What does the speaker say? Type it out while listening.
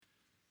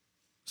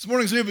This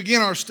morning, as we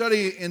begin our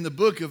study in the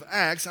book of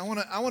Acts, I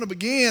want to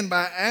begin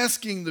by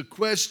asking the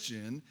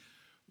question,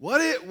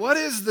 what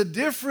is the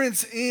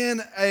difference in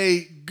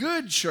a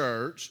good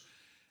church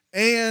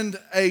and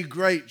a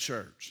great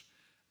church?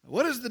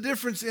 What is the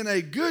difference in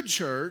a good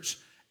church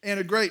and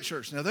a great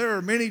church? Now, there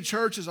are many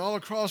churches all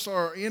across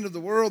our end of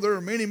the world. There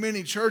are many,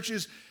 many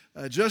churches.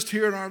 Just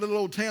here in our little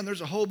old town,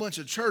 there's a whole bunch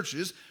of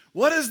churches.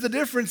 What is the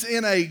difference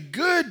in a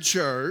good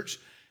church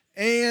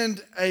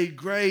and a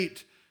great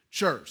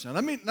church? Now,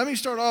 let me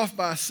start off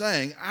by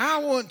saying I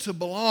want to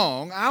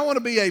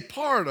be a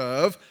part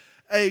of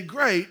a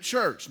great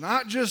church.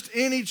 Not just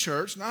any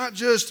church, not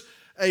just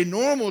a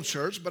normal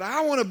church, but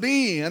I want to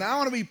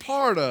be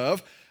part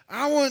of,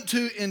 I want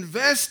to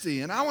invest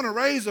in, I want to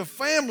raise a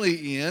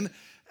family in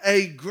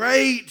a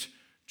great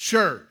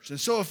church. And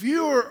so if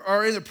you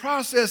are in the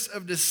process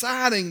of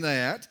deciding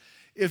that,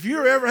 if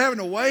you're ever having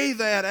to weigh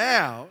that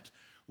out,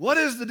 what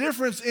is the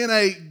difference in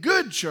a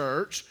good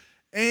church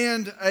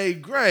and a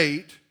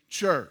great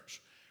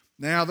church?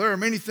 Now, there are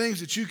many things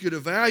that you could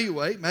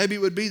evaluate. Maybe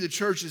it would be the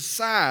church's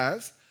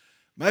size.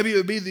 Maybe it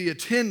would be the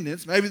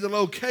attendance. Maybe the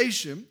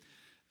location.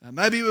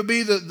 Maybe it would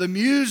be the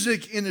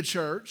music in the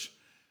church.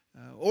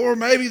 Or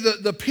maybe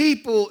the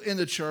people in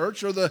the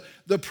church, or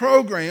the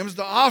programs,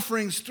 the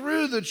offerings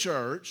through the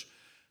church.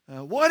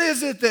 What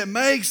is it that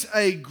makes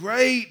a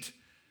great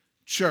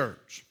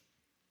church?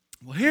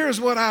 Well,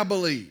 here's what I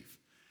believe.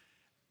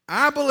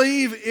 I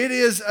believe it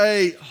is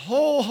a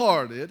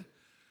wholehearted,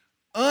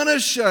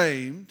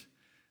 unashamed,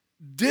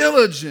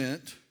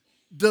 diligent,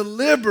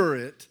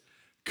 deliberate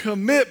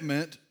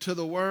commitment to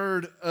the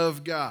Word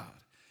of God.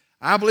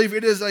 I believe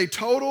it is a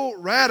total,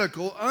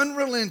 radical,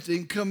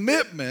 unrelenting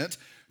commitment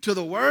to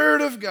the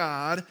Word of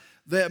God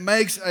that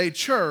makes a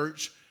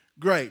church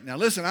great. Now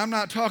listen, I'm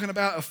not talking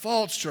about a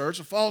false church.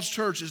 A false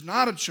church is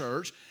not a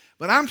church,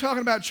 but I'm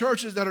talking about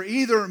churches that are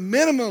either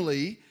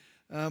minimally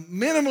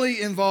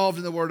involved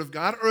in the Word of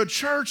God, or a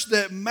church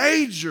that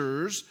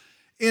majors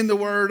in the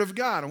Word of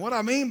God. And what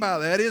I mean by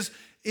that is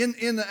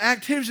in the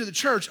activities of the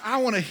church,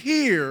 I want to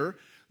hear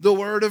the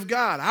Word of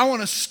God. I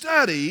want to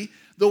study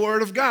the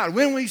Word of God.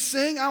 When we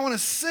sing, I want to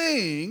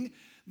sing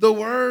the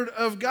Word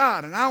of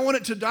God. And I want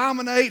it to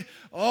dominate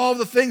all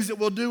the things that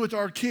we'll do with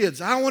our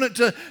kids. I want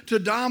it to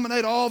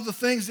dominate all the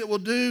things that we'll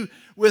do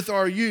with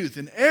our youth.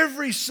 And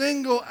every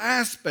single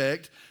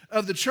aspect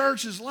of the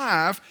church's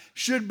life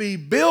should be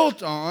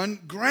built on,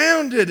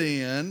 grounded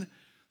in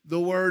the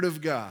Word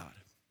of God.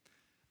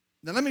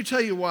 Now let me tell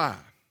you why.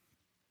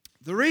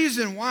 The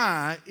reason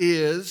why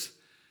is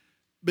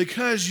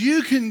because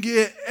you can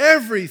get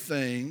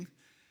everything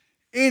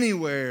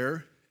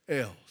anywhere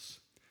else.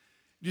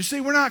 You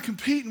see, we're not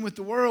competing with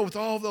the world with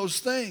all those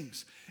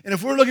things. And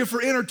if we're looking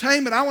for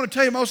entertainment, I want to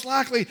tell you most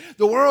likely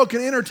the world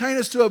can entertain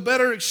us to a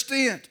better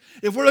extent.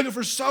 If we're looking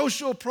for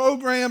social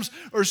programs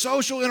or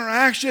social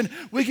interaction,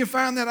 we can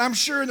find that, I'm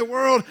sure, in the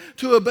world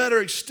to a better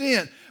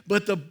extent.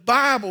 But the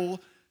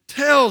Bible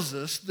tells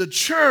us the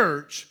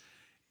church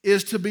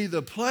is to be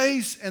the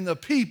place and the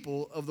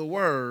people of the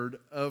Word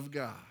of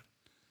God.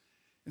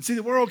 And see,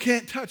 the world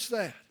can't touch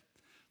that.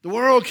 The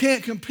world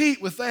can't compete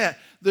with that.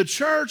 The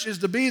church is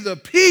to be the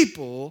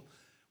people,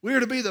 we are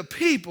to be the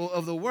people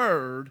of the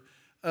Word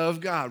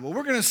of God. Well,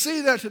 we're going to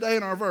see that today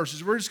in our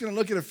verses. We're just going to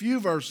look at a few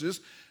verses,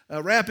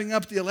 wrapping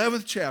up the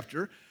 11th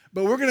chapter.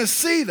 But we're going to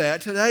see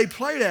that today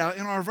played out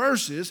in our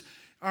verses.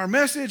 Our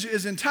message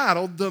is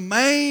entitled, The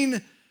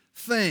Main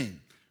Thing.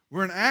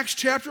 We're in Acts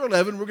chapter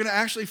 11. We're going to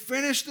actually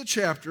finish the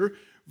chapter,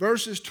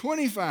 verses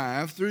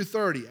 25 through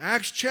 30.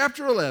 Acts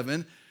chapter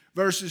 11,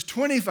 verses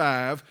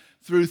 25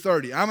 through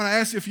 30. I'm going to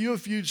ask if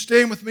you'd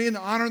stand with me in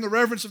the honor and the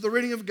reverence of the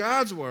reading of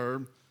God's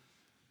Word.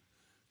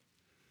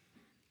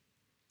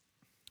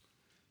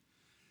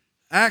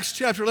 Acts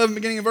chapter 11,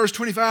 beginning in verse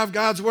 25,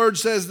 God's Word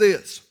says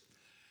this.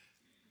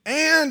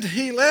 And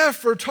he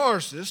left for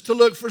Tarsus to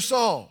look for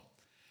Saul.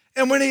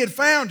 And when he had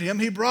found him,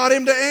 he brought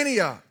him to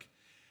Antioch.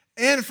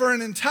 And for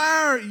an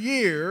entire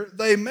year,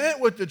 they met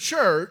with the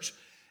church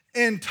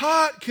and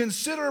taught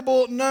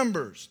considerable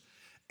numbers.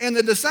 And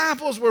the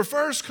disciples were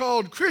first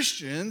called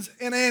Christians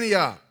in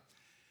Antioch.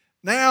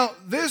 Now,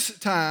 at this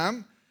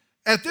time,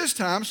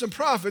 some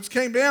prophets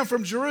came down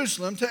from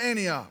Jerusalem to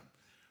Antioch.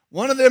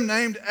 One of them,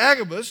 named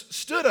Agabus,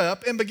 stood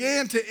up and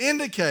began to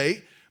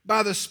indicate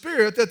by the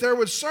Spirit that there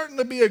would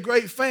certainly be a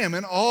great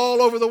famine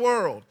all over the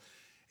world.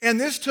 And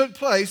this took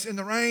place in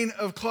the reign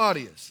of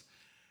Claudius.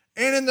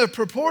 And in the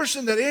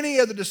proportion that any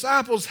of the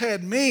disciples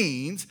had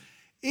means,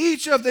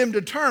 each of them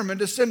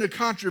determined to send a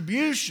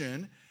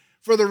contribution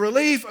for the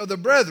relief of the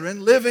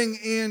brethren living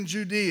in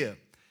Judea.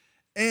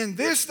 And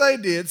this they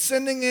did,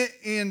 sending it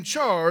in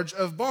charge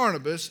of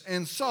Barnabas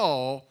and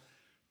Saul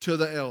to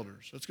the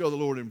elders. Let's go to the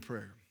Lord in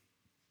prayer.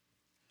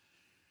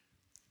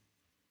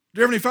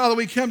 Dear Heavenly Father,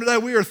 we come today,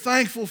 we are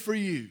thankful for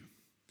you.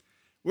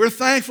 We're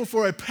thankful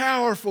for a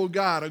powerful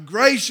God, a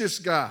gracious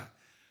God,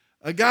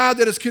 a God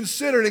that is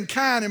considerate and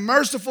kind and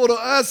merciful to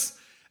us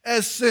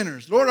as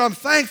sinners. Lord, I'm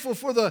thankful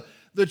for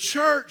the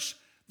church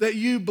that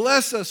you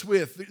bless us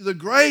with, the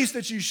grace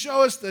that you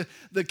show us,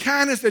 the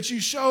kindness that you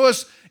show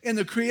us in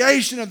the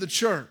creation of the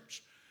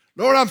church.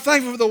 Lord, I'm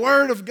thankful for the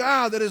Word of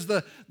God that is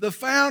the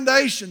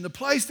foundation, the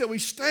place that we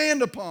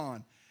stand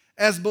upon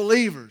as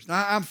believers.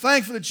 Now, I'm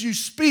thankful that you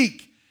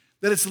speak,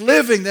 that it's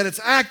living, that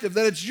it's active,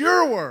 that it's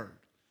your Word.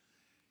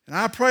 And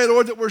I pray,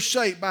 Lord, that we're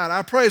shaped by it.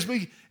 I pray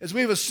as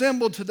we've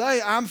assembled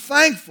today, I'm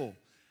thankful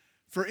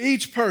for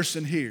each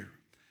person here.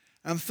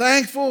 I'm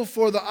thankful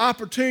for the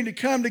opportunity to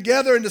come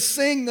together and to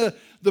sing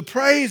the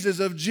praises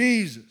of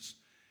Jesus.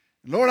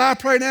 And Lord, I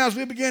pray now as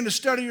we begin to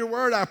study your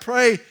Word, I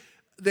pray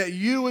that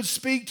you would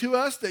speak to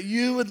us, that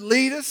you would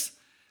lead us,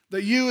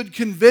 that you would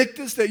convict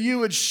us, that you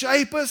would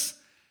shape us,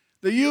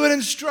 that you would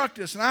instruct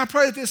us. And I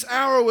pray that this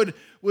hour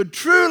would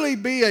truly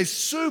be a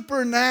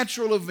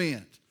supernatural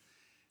event.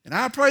 And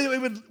I pray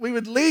that we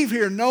would leave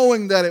here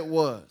knowing that it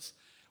was.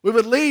 We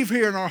would leave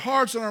here and our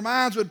hearts and our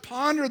minds would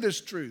ponder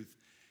this truth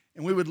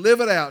and we would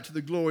live it out to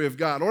the glory of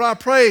God. Lord, I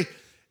pray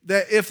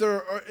that if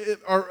there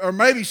are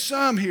maybe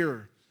some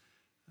here,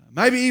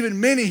 maybe even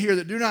many here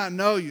that do not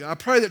know you, I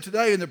pray that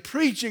today in the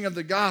preaching of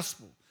the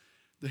gospel,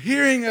 the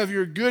hearing of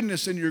your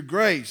goodness and your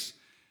grace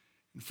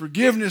and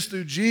forgiveness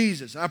through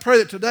Jesus, I pray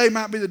that today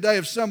might be the day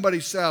of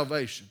somebody's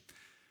salvation.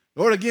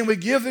 Lord, again, we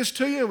give this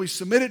to you and we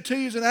submit it to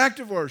you as an act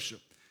of worship.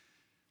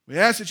 We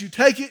ask that you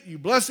take it, you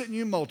bless it, and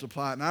you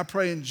multiply it. And I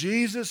pray in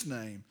Jesus'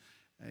 name,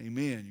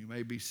 amen. You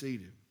may be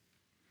seated.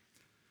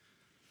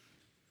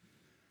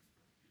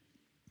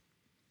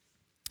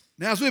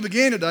 Now, as we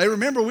begin today,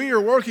 remember we are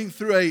working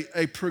through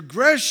a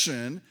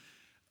progression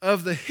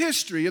of the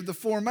history of the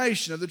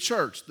formation of the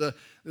church,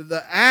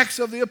 the Acts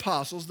of the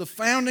Apostles, the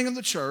founding of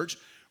the church.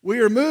 We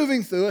are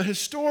moving through a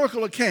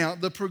historical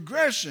account, the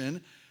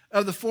progression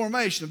of the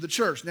formation of the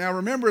church. Now,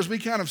 remember, as we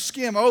kind of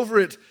skim over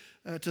it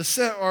to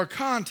set our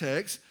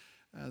context,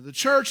 the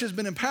church has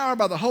been empowered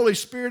by the Holy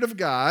Spirit of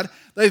God.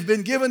 They've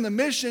been given the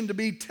mission to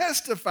be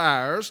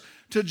testifiers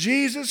to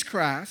Jesus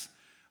Christ.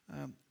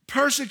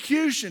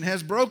 Persecution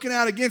has broken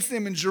out against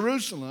them in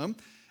Jerusalem,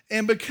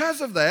 and because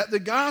of that, the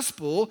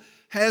gospel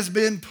has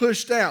been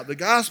pushed out. The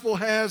gospel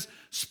has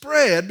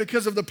spread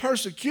because of the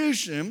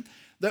persecution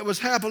that was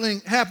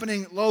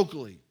happening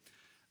locally.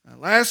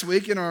 Last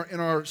week in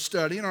our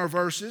study, in our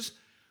verses,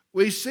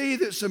 we see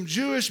that some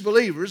Jewish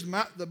believers,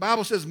 the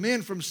Bible says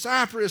men from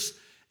Cyprus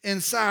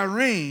and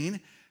Cyrene,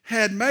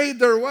 had made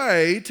their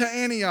way to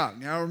Antioch.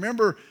 Now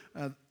remember,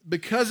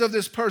 because of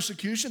this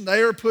persecution,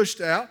 they are pushed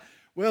out.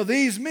 Well,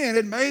 these men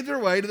had made their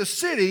way to the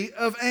city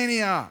of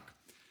Antioch.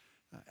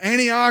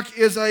 Antioch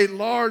is a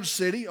large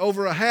city,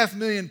 over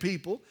 500,000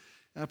 people,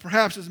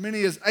 perhaps as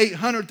many as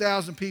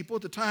 800,000 people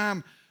at the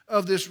time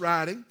of this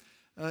writing.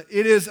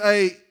 It is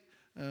a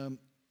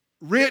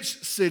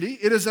rich city.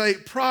 It is a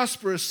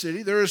prosperous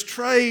city. There is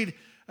trade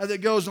that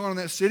goes on in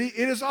that city.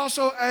 It is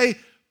also a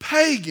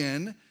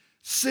pagan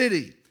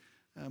city.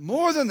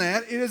 More than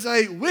that, it is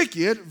a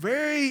wicked,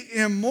 very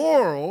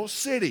immoral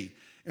city.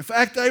 In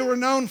fact, they were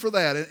known for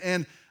that.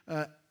 And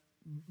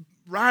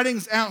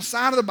writings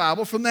outside of the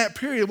Bible from that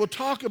period will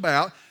talk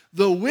about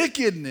the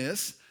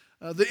wickedness,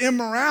 the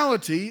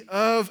immorality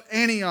of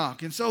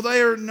Antioch. And so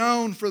they are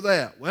known for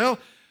that. Well,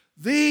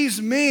 these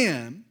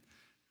men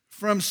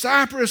from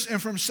Cyprus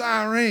and from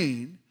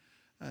Cyrene,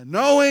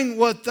 knowing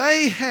what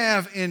they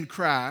have in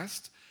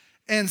Christ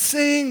and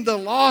seeing the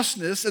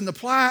lostness and the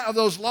plight of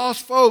those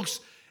lost folks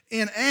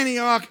in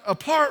Antioch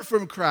apart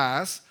from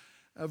Christ,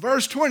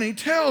 verse 20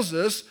 tells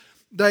us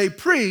they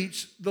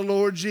preach the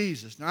Lord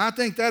Jesus. Now, I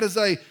think that is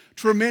a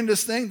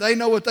tremendous thing. They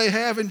know what they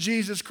have in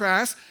Jesus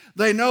Christ.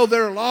 They know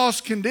their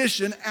lost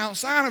condition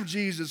outside of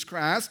Jesus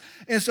Christ.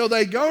 And so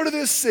they go to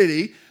this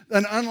city,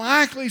 an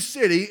unlikely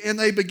city, and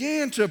they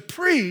begin to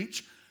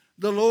preach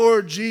the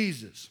Lord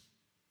Jesus.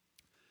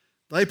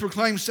 They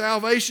proclaim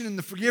salvation in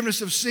the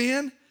forgiveness of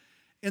sin,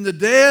 in the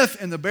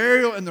death and the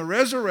burial and the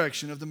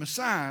resurrection of the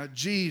Messiah,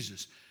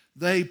 Jesus.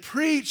 They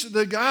preach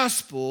the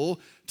gospel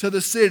to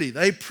the city.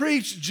 They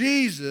preach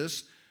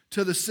Jesus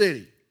to the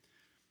city.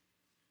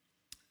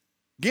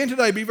 Again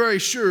today, be very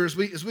sure as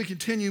we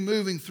continue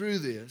moving through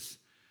this,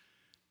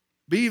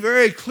 be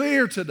very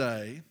clear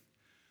today,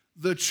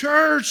 the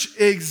church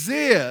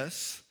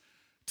exists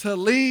to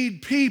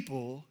lead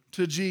people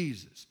to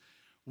Jesus.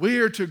 We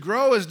are to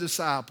grow as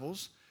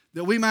disciples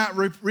that we might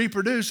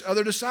reproduce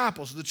other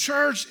disciples. The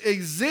church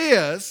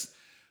exists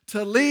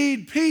to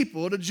lead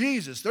people to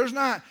Jesus. There's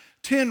not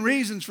 10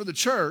 reasons for the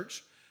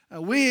church.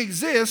 We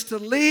exist to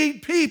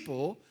lead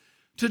people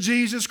to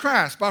Jesus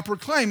Christ by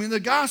proclaiming the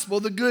gospel,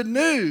 the good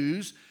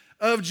news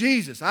of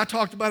Jesus. I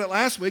talked about it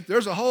last week.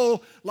 There's a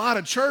whole lot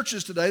of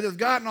churches today that have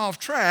gotten off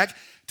track,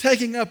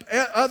 taking up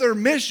other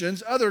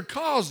missions, other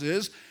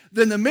causes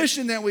than the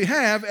mission that we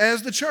have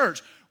as the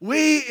church.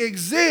 We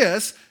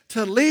exist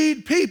to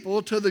lead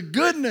people to the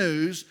good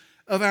news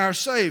of our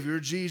Savior,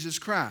 Jesus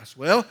Christ.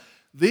 Well,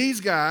 these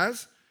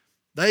guys,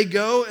 they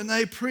go and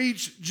they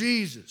preach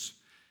Jesus.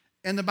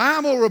 And the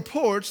Bible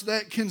reports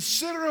that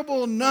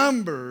considerable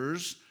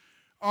numbers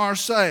are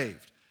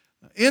saved.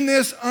 In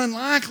this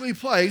unlikely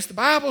place, the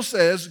Bible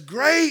says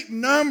great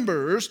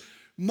numbers,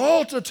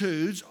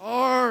 multitudes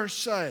are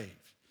saved.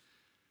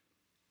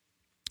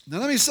 Now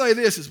let me say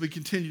this as we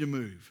continue to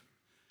move.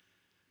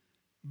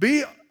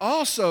 Be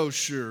also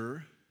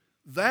sure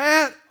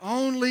that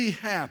only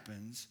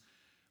happens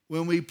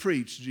when we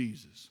preach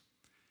Jesus.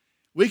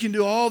 We can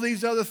do all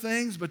these other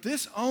things, but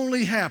this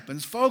only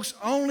happens. Folks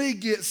only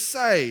get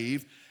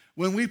saved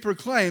when we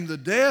proclaim the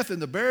death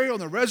and the burial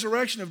and the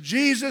resurrection of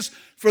Jesus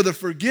for the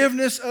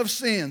forgiveness of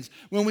sins.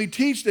 When we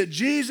teach that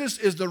Jesus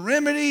is the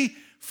remedy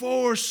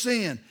for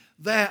sin.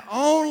 That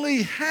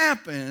only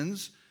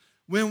happens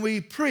when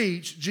we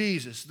preach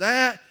Jesus.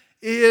 That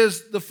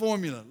is the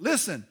formula.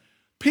 Listen,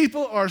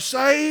 people are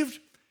saved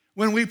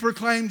when we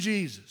proclaim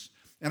Jesus.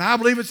 And I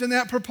believe it's in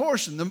that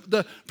proportion.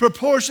 The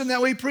proportion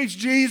that we preach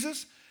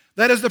Jesus,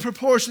 that is the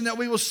proportion that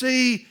we will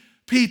see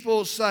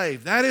people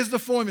saved. That is the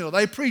formula.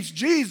 They preach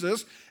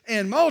Jesus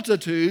and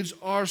multitudes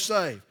are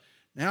saved.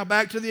 Now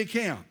back to the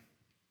account.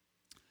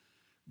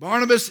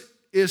 Barnabas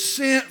is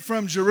sent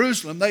from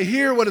Jerusalem. They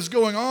hear what is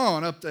going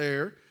on up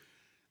there,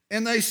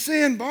 and they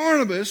send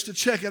Barnabas to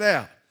check it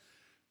out.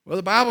 Well,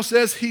 the Bible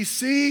says he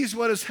sees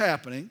what is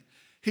happening.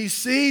 He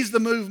sees the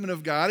movement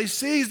of God. He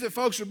sees that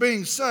folks are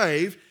being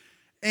saved,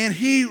 and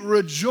he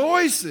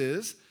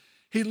rejoices.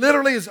 He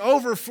literally is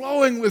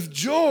overflowing with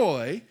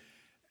joy,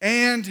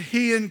 and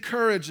he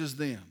encourages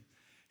them.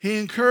 He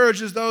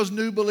encourages those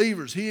new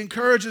believers. He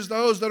encourages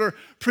those that are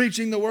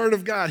preaching the Word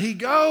of God. He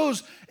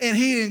goes and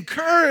he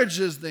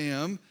encourages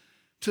them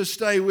to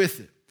stay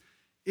with it.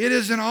 It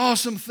is an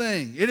awesome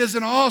thing. It is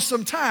an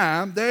awesome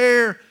time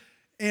there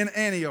in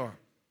Antioch.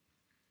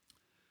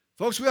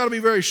 Folks, we ought to be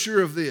very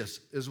sure of this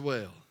as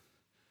well.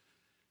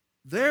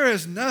 There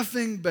is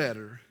nothing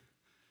better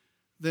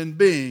than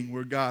being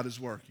where God is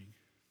working.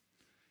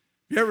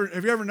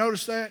 Have you ever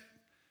noticed that?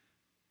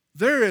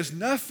 There is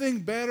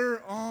nothing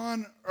better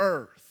on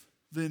earth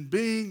than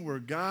being where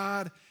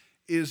God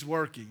is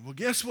working. Well,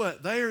 guess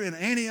what? They are in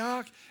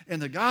Antioch,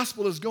 and the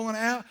gospel is going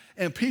out,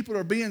 and people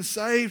are being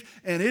saved,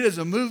 and it is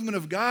a movement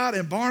of God,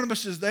 and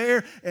Barnabas is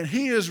there, and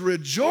he is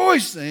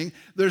rejoicing.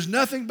 There's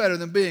nothing better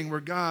than being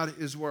where God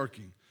is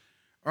working.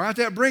 All right,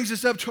 that brings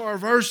us up to our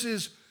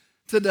verses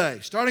today.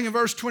 Starting in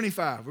verse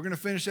 25, we're going to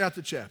finish out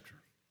the chapter.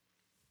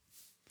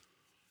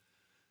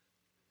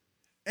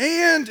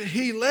 And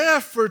he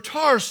left for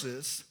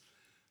Tarsus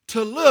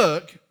to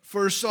look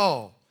for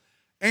Saul.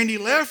 And he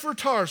left for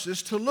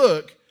Tarsus to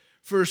look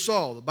for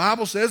Saul. The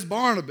Bible says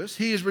Barnabas,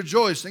 he is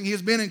rejoicing, he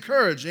has been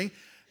encouraging.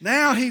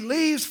 Now he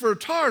leaves for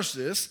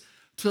Tarsus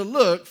to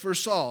look for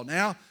Saul.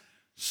 Now,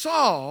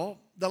 Saul,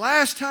 the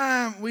last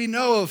time we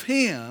know of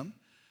him,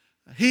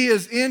 he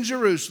is in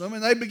Jerusalem,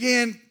 and they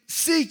began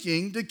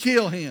seeking to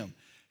kill him.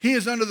 He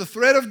is under the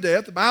threat of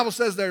death. The Bible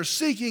says they're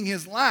seeking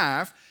his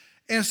life.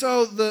 And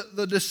so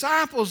the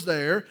disciples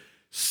there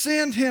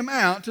send him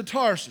out to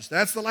Tarsus.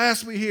 That's the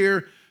last we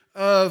hear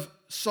of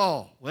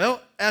Saul.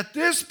 Well, at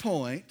this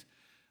point,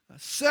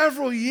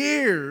 several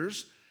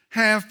years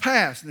have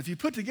passed. And if you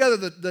put together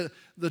the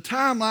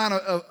timeline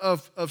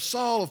of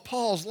Saul, of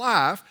Paul's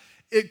life,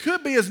 it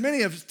could be as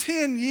many as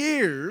 10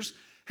 years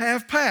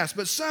have passed.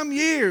 But some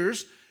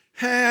years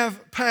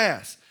have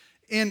passed.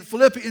 In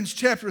Philippians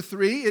chapter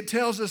 3, it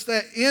tells us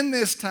that in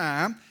this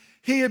time,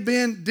 he had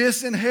been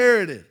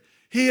disinherited.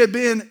 He had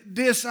been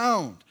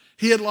disowned.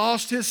 He had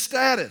lost his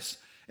status.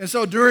 And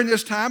so during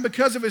this time,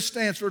 because of his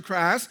stance for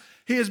Christ,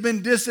 he has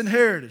been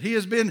disinherited. He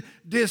has been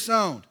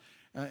disowned.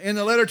 In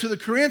the letter to the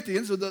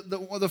Corinthians,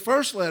 the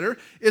first letter,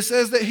 it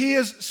says that he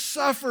is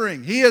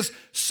suffering. He has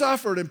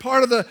suffered. And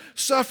part of the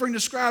suffering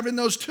described in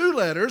those two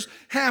letters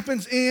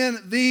happens in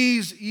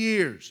these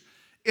years.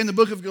 In the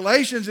book of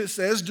Galatians, it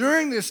says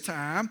during this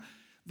time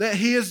that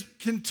he has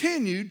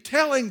continued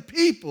telling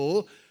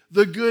people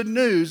the good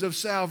news of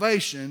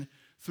salvation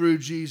through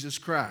Jesus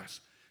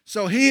Christ.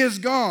 So he is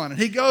gone, and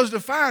he goes to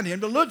find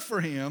him, to look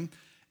for him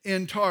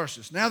in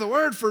Tarsus. Now, the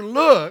word for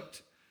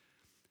looked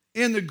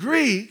in the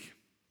Greek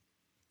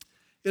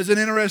is an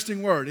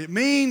interesting word. It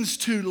means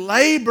to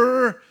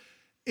labor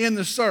in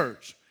the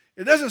search.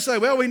 It doesn't say,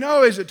 well, we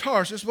know he's at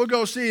Tarsus. We'll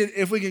go see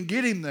if we can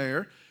get him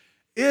there.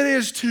 It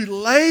is to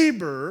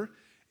labor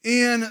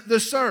in the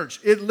search.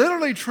 It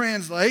literally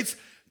translates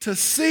to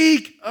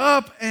seek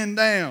up and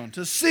down,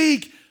 to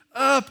seek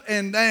up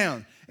and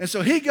down. And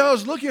so he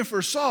goes looking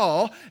for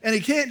Saul, and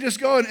he can't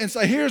just go and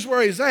say, here's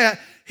where he's at.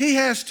 He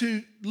has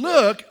to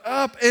look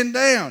up and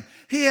down.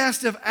 He has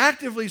to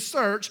actively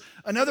search.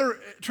 Another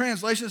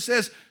translation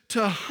says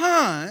to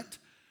hunt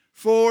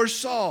for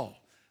Saul.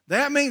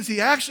 That means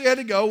he actually had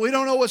to go. We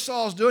don't know what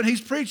Saul's doing.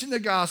 He's preaching the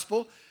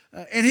gospel,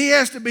 and he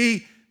has to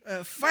be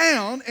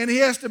found, and he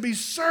has to be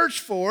searched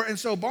for. And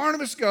so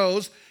Barnabas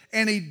goes,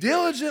 and he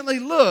diligently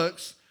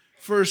looks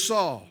for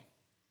Saul.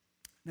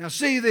 Now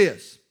see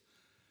this.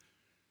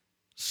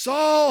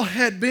 Saul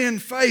had been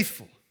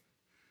faithful,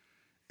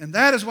 and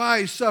that is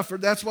why he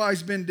suffered. That's why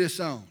he's been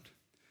disowned.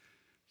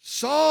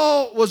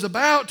 Saul was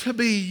about to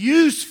be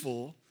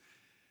useful.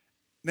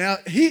 Now,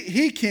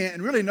 he can't,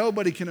 and really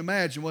nobody can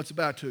imagine what's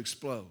about to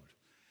explode.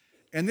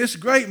 And this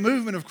great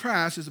movement of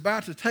Christ is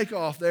about to take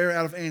off there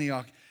out of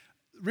Antioch.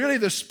 really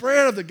the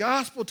spread of the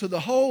gospel to the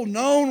whole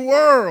known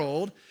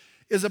world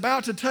is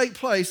about to take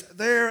place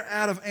there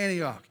out of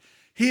Antioch.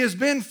 He has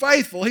been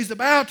faithful. He's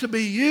about to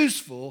be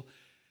useful.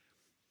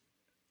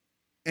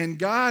 And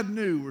God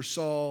knew where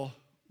Saul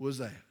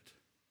was at.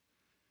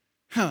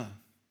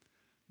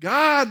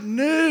 God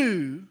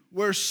knew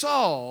where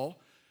Saul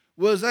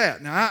was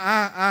at. Now,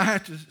 I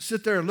have to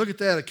sit there and look at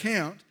that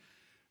account.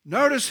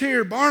 Notice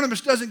here,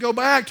 Barnabas doesn't go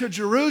back to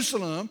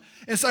Jerusalem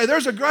and say,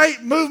 there's a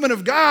great movement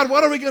of God.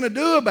 What are we going to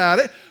do about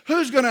it?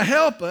 Who's going to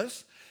help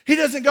us? He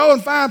doesn't go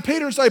and find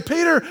Peter and say,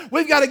 Peter,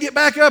 we've got to get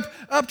back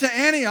up to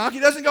Antioch. He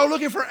doesn't go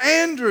looking for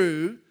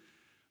Andrew.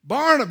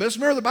 Barnabas,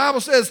 remember the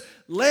Bible says,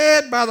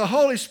 led by the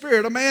Holy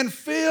Spirit, a man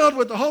filled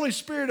with the Holy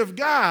Spirit of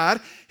God,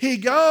 he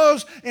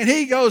goes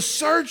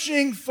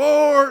searching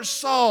for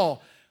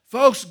Saul.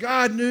 Folks,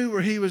 God knew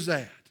where he was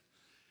at.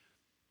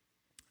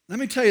 Let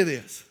me tell you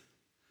this.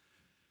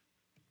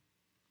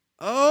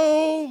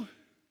 Oh,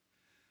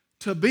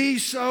 to be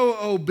so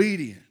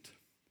obedient,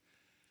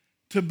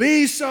 to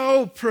be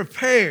so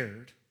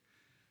prepared,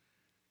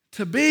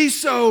 to be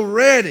so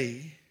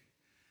ready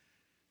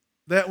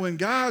that when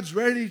God's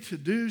ready to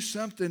do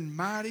something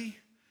mighty,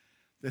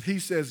 that he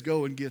says,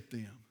 go and get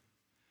them.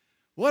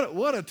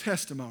 What a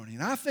testimony.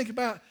 And I think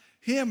about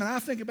him and I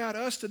think about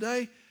us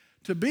today,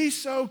 to be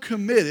so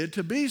committed,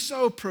 to be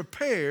so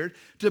prepared,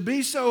 to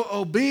be so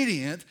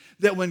obedient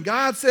that when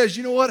God says,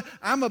 you know what,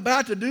 I'm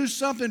about to do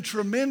something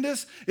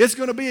tremendous, it's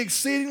going to be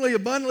exceedingly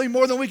abundantly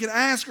more than we can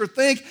ask or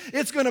think.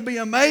 It's going to be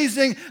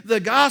amazing.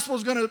 The gospel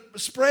is going to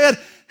spread.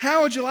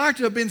 How would you like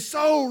to have been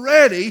so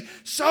ready,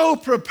 so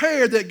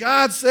prepared that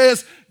God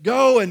says,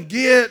 go and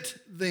get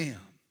them?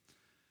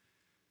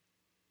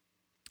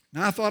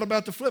 Now I thought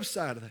about the flip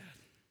side of that.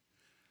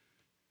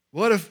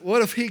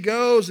 What if he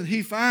goes and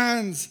he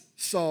finds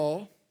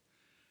Saul,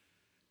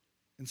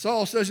 and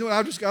Saul says, you know what,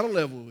 I've just got to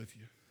level with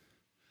you.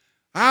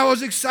 I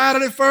was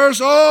excited at first.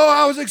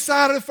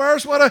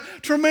 What a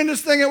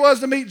tremendous thing it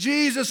was to meet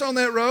Jesus on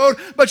that road.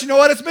 But you know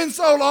what, it's been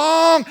so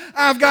long,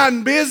 I've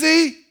gotten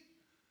busy.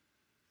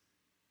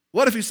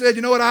 What if he said,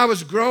 you know what, I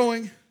was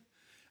growing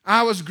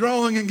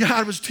and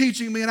God was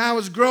teaching me and I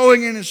was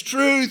growing in his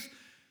truth,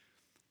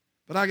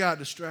 but I got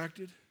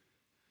distracted.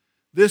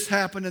 This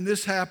happened and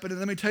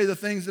let me tell you the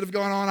things that have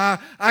gone on.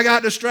 I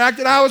got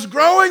distracted. I was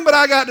growing, but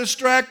I got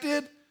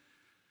distracted.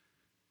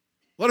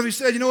 What if he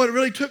said, you know what, it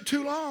really took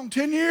too long.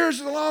 10 years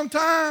is a long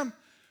time.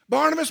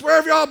 Barnabas, where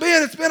have y'all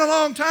been? It's been a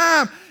long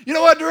time. You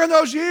know what, during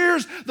those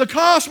years, the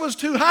cost was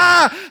too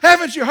high.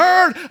 Haven't you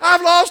heard?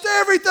 I've lost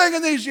everything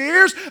in these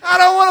years. I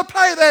don't want to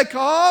pay that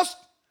cost.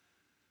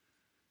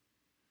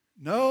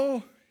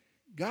 No,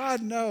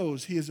 God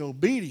knows he is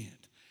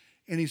obedient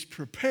and he's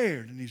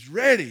prepared and he's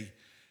ready.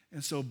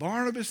 And so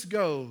Barnabas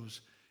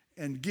goes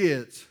and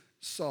gets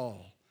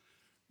Saul.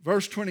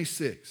 Verse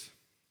 26.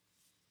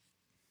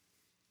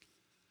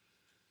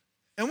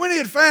 And when he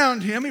had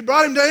found him, he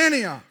brought him to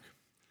Antioch.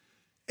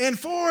 And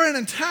for an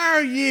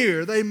entire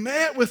year they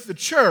met with the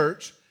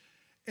church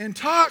and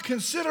taught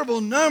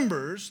considerable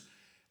numbers,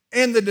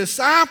 and the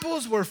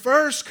disciples were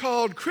first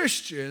called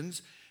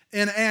Christians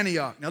in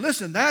Antioch. Now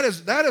listen, that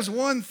is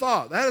one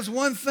thought. That is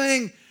one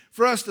thing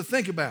for us to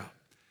think about.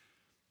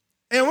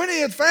 And when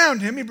he had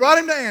found him, he brought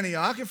him to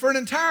Antioch, and for an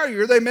entire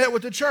year they met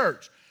with the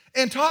church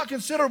and taught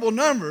considerable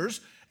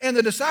numbers, and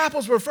the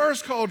disciples were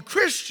first called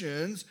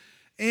Christians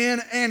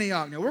in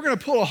Antioch. Now we're going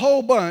to pull a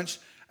whole bunch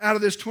out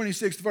of this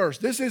 26th verse.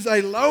 This is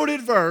a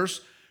loaded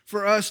verse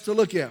for us to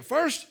look at.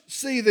 First,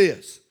 see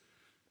this.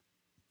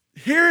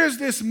 Here is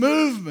this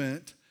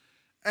movement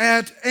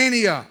at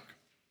Antioch.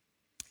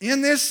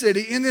 In this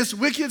city, in this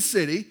wicked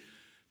city,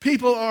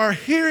 people are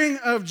hearing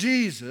of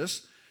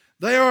Jesus.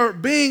 They are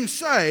being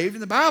saved.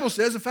 And the Bible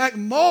says, in fact,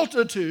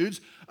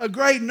 multitudes, a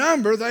great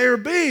number, they are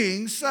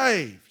being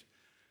saved.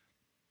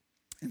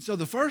 And so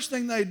the first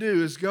thing they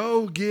do is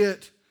go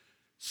get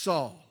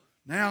Saul.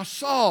 Now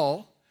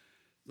Saul,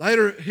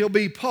 later he'll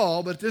be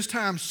Paul, but this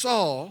time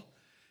Saul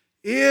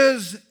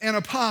is an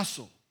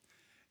apostle.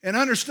 And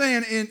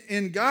understand,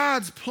 in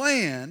God's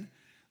plan,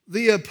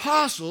 the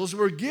apostles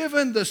were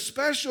given the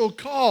special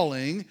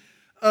calling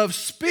of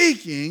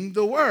speaking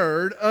the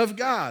word of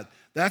God.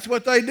 That's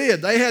what they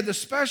did. They had the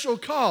special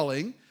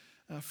calling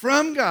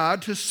from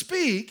God to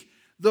speak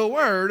the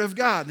word of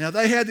God. Now,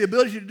 they had the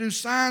ability to do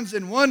signs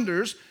and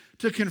wonders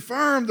to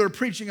confirm their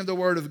preaching of the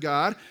word of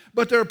God,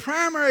 but their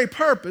primary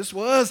purpose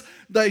was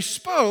they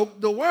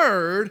spoke the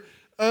word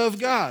of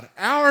God.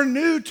 Our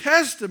New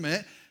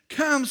Testament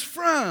comes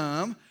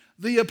from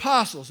the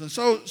apostles. And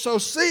so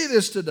see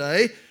this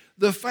today.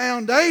 The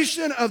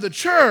foundation of the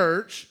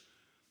church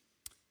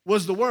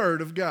was the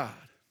word of God.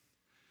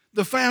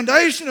 The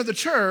foundation of the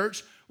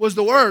church was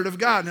the word of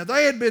God. Now,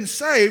 they had been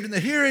saved in the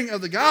hearing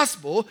of the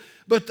gospel,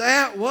 but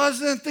that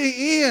wasn't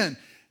the end.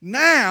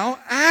 Now,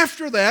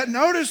 after that,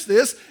 notice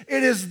this,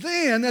 it is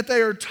then that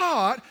they are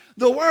taught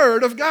the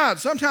word of God.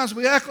 Sometimes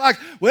we act like,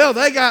 well,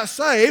 they got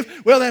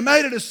saved, well, they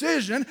made a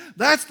decision,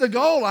 that's the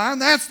goal line,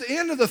 that's the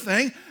end of the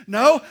thing.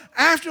 No,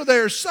 after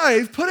they're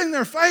saved, putting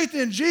their faith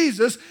in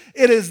Jesus,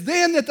 it is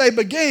then that they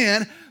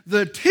began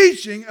the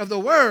teaching of the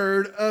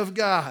Word of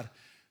God.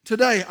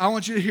 Today, I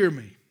want you to hear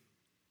me.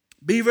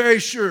 Be very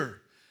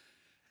sure.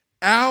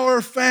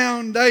 Our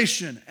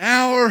foundation,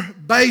 our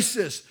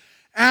basis,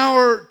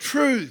 our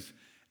truth,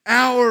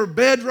 our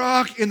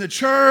bedrock in the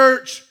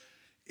church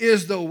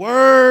is the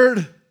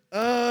Word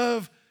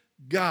of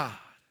God.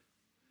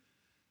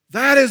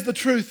 That is the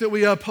truth that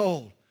we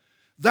uphold.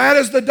 That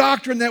is the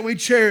doctrine that we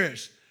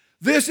cherish.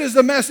 This is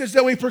the message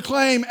that we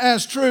proclaim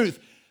as truth.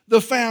 The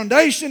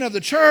foundation of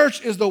the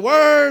church is the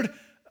Word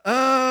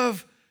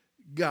of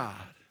God.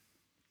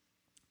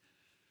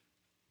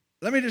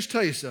 Let me just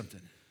tell you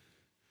something.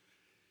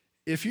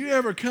 If you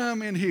ever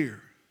come in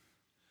here,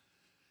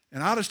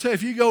 and I'll just tell you,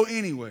 if you go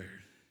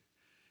anywhere,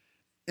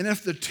 and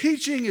if the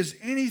teaching is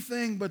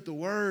anything but the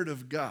Word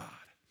of God,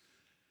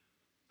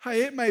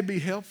 hey, it may be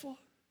helpful.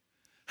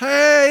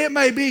 Hey, it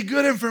may be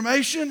good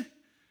information,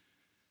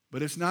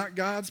 but it's not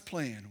God's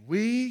plan.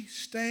 We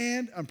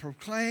stand and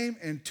proclaim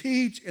and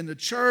teach in the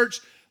church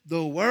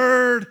the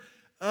Word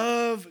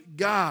of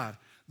God.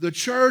 The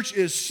church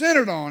is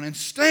centered on and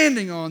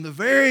standing on the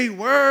very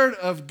Word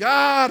of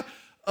God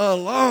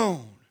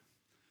alone.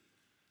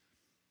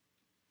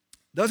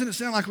 Doesn't it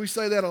sound like we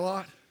say that a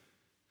lot?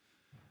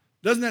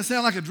 Doesn't that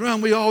sound like a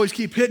drum we always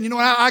keep hitting? You know,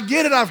 I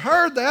get it. I've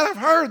heard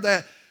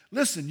that.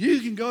 Listen, you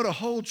can go to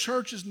whole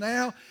churches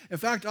now. In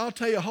fact, I'll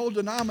tell you, whole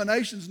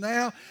denominations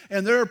now,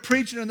 and they're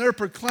preaching and they're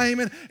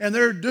proclaiming and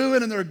they're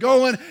doing and they're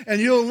going, and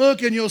you'll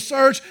look and you'll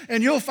search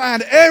and you'll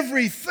find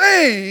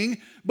everything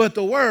but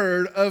the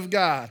Word of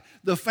God.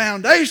 The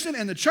foundation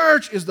in the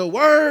church is the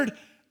Word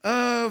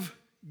of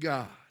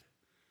God.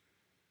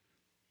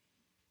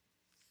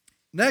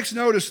 Next,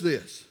 notice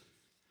this.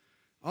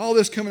 All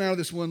this coming out of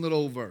this one little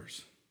old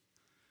verse.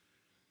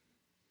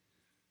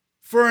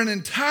 For an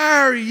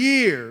entire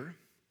year,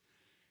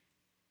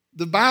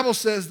 the Bible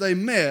says they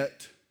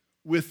met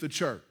with the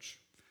church.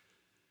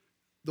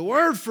 The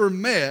word for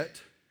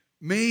met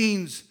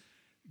means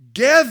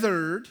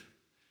gathered.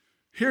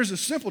 Here's a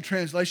simple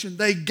translation.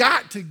 They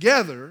got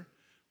together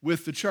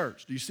with the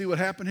church. Do you see what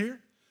happened here?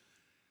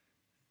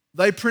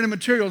 They printed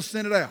material and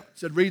sent it out.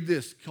 Said, read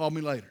this, call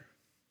me later.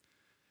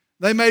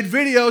 They made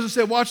videos and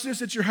said, watch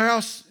this at your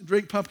house and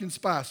drink pumpkin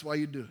spice while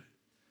you do it.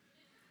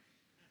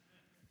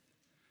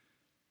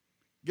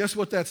 Guess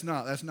what that's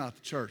not? That's not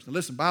the church. Now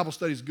listen, Bible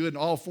study is good and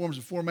all forms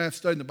and formats.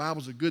 Studying the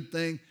Bible is a good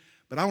thing.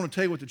 But I want to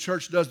tell you what the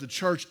church does. The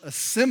church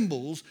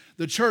assembles.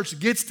 The church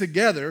gets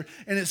together.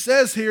 And it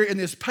says here in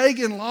this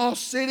pagan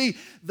lost city,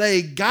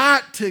 they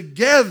got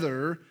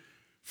together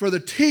for the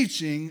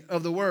teaching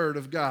of the Word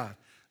of God.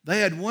 They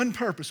had one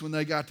purpose when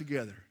they got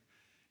together.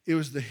 It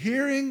was the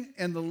hearing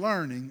and the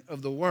learning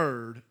of the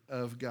Word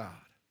of God.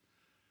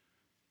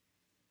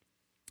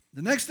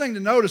 The next thing to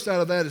notice out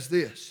of that is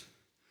this.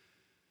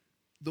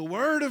 The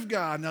Word of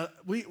God, now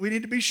we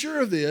need to be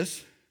sure of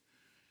this,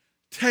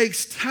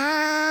 takes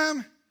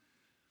time,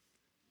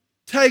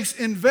 takes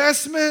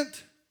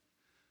investment,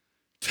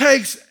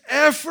 takes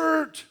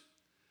effort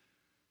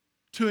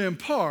to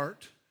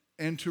impart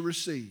and to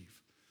receive.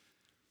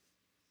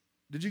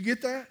 Did you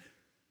get that?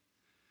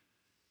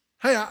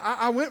 Hey,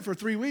 I went for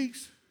 3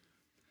 weeks.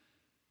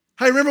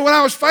 Hey, remember when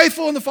I was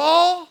faithful in the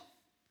fall?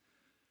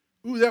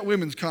 Ooh, that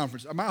women's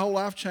conference. My whole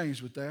life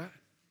changed with that.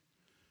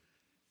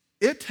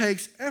 It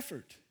takes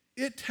effort.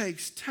 It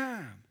takes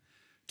time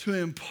to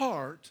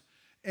impart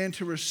and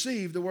to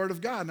receive the Word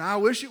of God. Now, I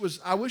wish it was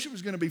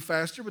going to be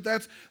faster, but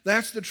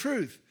that's the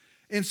truth.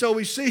 And so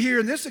we see here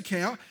in this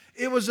account,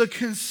 it was a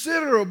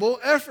considerable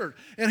effort.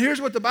 And here's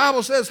what the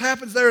Bible says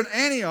happens there in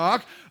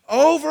Antioch.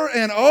 Over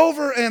and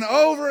over and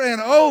over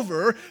and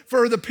over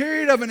for the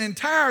period of an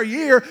entire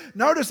year.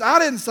 Notice I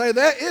didn't say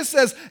that. It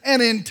says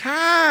an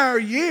entire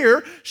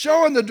year,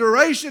 showing the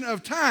duration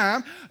of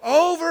time.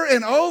 Over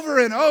and over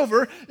and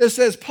over. It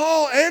says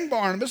Paul and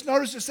Barnabas.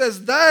 Notice it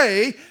says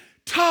they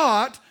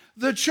taught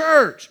the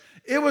church.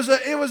 It was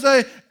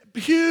a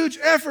huge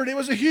effort. It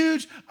was a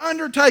huge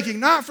undertaking.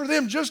 Not for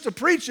them just to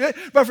preach it,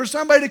 but for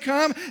somebody to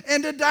come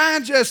and to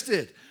digest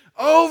it.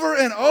 Over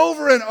and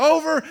over and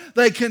over,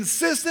 they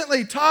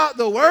consistently taught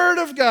the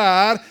Word of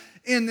God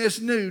in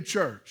this new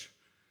church.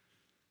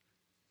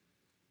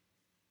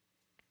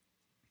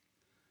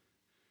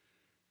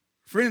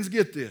 Friends,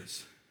 get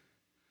this.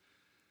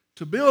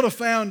 To build a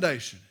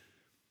foundation,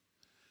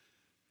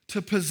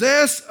 to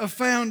possess a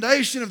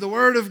foundation of the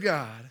Word of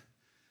God,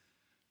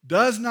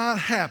 does not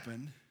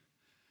happen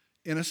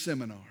in a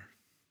seminar.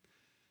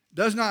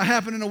 Does not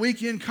happen in a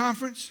weekend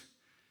conference.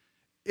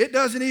 It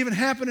doesn't even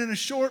happen in a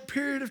short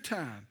period of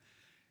time.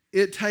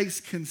 It takes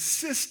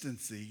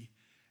consistency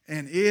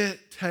and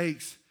it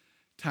takes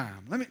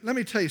time. Let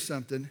me tell you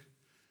something.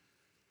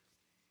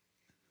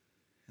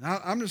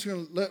 And I'm just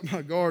going to let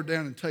my guard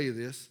down and tell you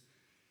this.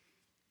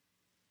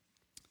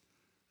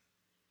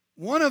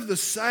 One of the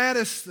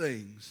saddest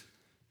things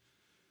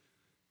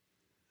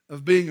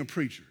of being a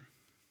preacher,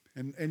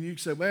 and you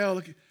say, well,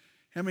 look at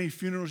how many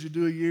funerals you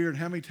do a year and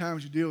how many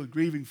times you deal with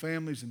grieving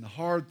families and the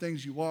hard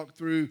things you walk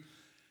through.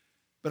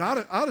 But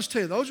I'll just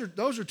tell you, those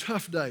are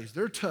tough days.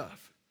 They're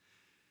tough.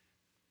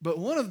 But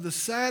one of the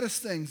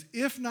saddest things,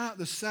 if not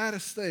the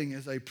saddest thing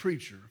as a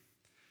preacher,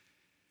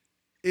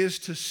 is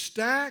to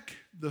stack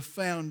the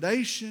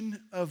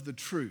foundation of the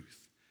truth.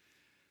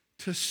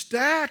 To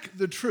stack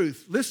the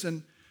truth,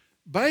 listen,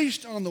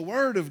 based on the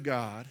Word of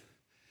God,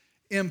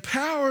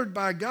 empowered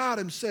by God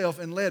Himself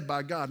and led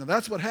by God. Now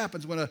that's what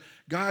happens when a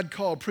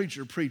God-called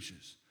preacher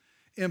preaches.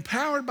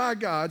 Empowered by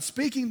God,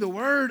 speaking the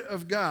Word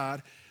of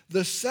God,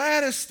 the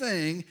saddest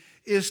thing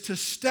is to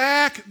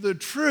stack the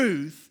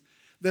truth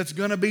that's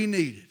going to be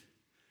needed.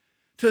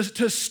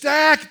 To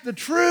stack the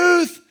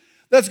truth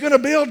that's going to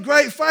build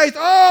great faith.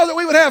 Oh, that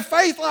we would have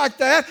faith like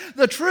that.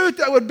 The truth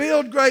that would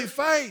build great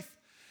faith.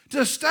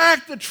 To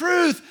stack the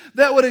truth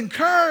that would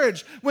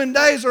encourage when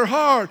days are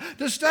hard.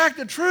 To stack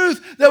the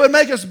truth that would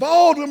make us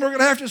bold when we're going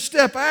to have to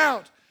step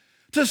out.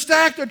 To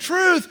stack the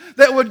truth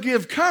that would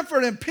give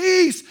comfort and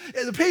peace,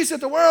 the peace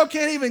that the world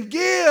can't even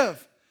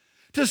give.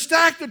 To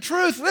stack the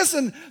truth,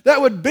 listen,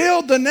 that would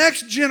build the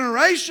next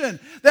generation,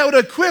 that would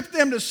equip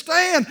them to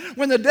stand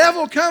when the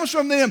devil comes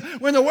from them,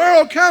 when the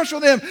world comes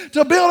from them,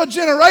 to build a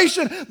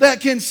generation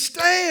that can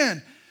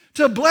stand.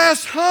 To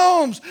bless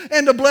homes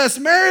and to bless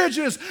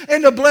marriages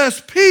and to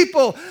bless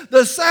people.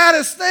 The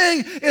saddest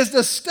thing is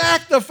to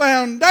stack the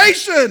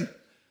foundation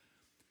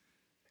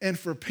and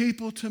for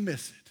people to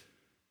miss it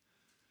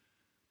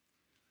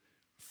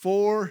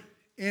for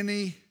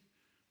any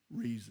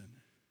reason.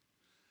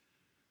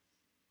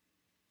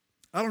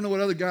 I don't know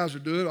what other guys are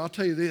doing. I'll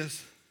tell you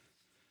this.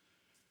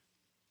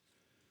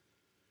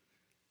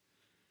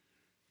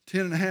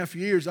 10.5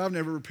 years, I've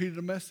never repeated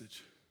a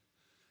message.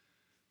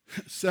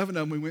 7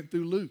 of them we went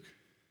through Luke.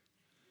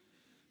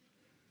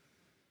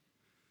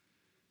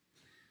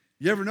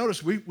 You ever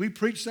notice we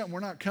preach something,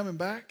 we're not coming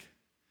back?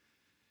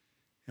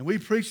 And we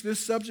preach this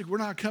subject, we're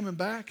not coming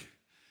back?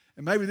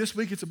 And maybe this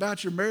week it's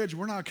about your marriage,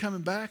 we're not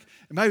coming back.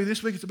 And maybe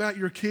this week it's about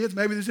your kids.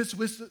 Maybe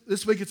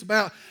this week it's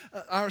about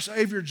our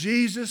Savior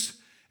Jesus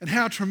and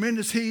how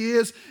tremendous He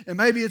is. And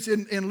maybe it's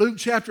in Luke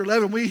chapter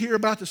 11, we hear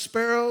about the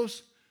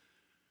sparrows.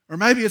 Or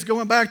maybe it's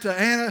going back to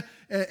Anna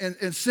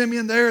and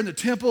Simeon there in the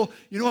temple.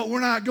 You know what? We're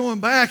not going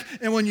back.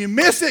 And when you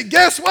miss it,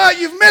 guess what?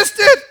 You've missed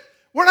it.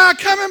 We're not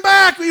coming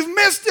back. We've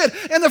missed it.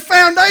 And the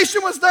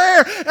foundation was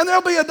there. And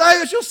there'll be a day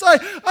that you'll say,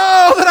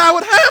 oh, that I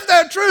would have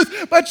that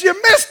truth. But you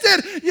missed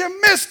it.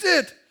 You missed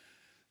it.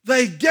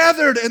 They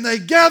gathered and they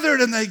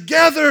gathered and they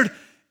gathered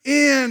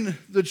in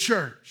the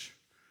church.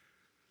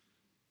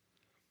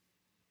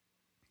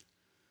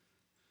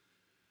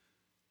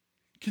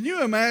 Can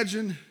you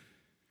imagine?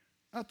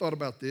 I thought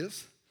about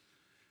this.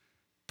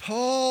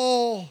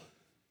 Paul,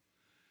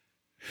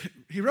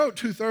 he wrote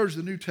 2/3 of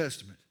the New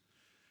Testament.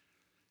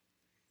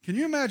 Can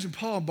you imagine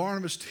Paul and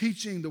Barnabas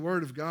teaching the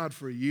Word of God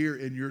for a year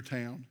in your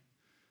town?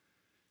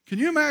 Can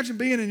you imagine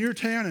being in your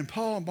town and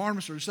Paul and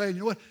Barnabas are saying,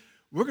 you know what,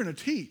 we're going to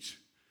teach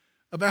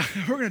the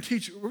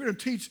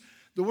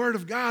Word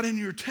of God in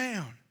your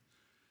town,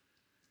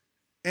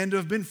 and to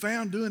have been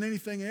found doing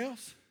anything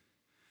else?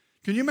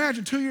 Can you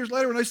imagine 2 years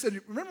later when they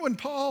said, remember when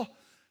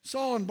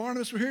Saul and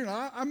Barnabas were here?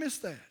 I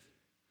missed that.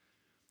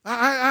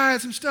 I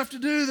had some stuff to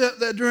do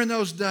that during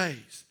those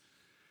days.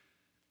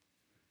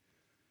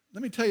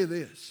 Let me tell you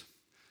this.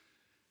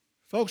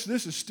 Folks,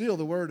 this is still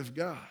the Word of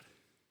God.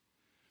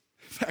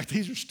 In fact,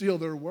 these are still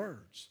their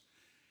words.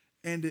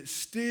 And it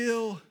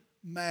still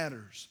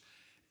matters.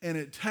 And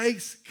it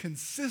takes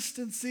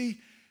consistency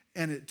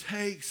and it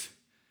takes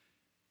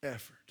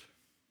effort.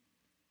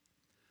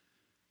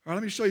 All right,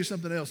 let me show you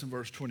something else in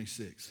verse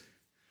 26.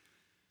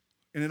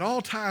 And it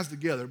all ties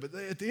together. But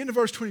at the end of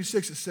verse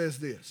 26, it says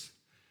this.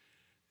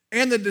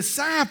 And the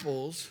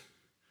disciples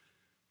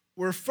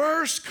were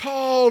first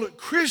called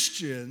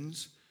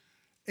Christians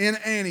in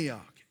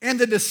Antioch. And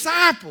the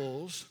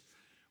disciples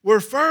were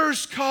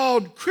first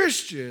called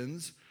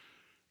Christians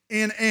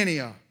in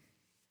Antioch.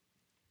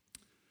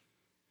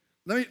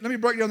 Let me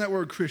break down that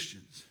word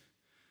Christians.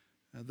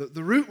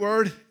 The root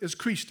word is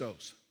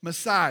Christos,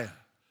 Messiah,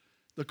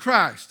 the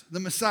Christ, the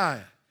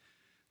Messiah.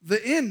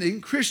 The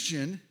ending,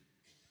 Christian,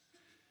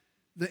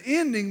 the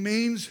ending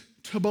means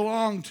to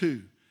belong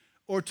to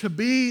or to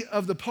be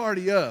of the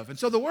party of. And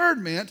so the word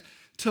meant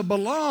to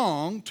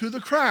belong to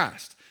the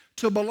Christ,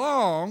 to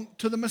belong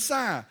to the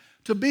Messiah,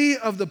 to be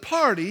of the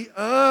party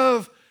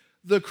of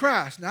the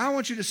Christ. Now I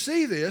want you to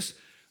see this.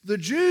 The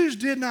Jews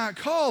did not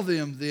call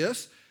them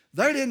this.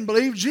 They didn't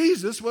believe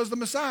Jesus was the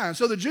Messiah. And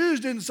so the Jews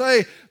didn't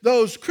say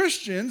those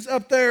Christians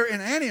up there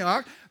in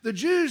Antioch, the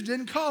Jews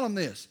didn't call them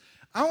this.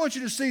 I want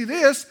you to see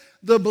this.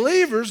 The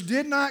believers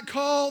did not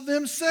call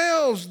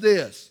themselves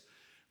this.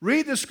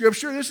 Read the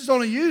scripture. This is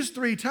only used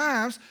 3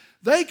 times.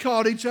 They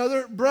called each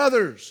other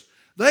brothers.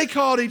 They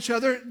called each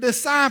other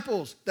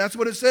disciples. That's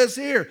what it says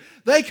here.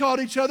 They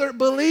called each other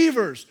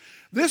believers.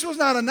 This was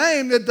not a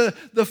name that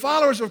the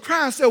followers of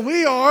Christ said,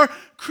 we are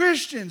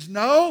Christians.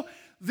 No,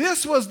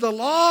 this was the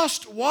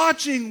lost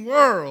watching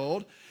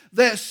world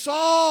that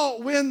saw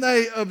when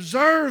they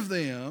observed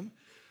them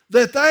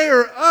that they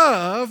are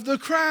of the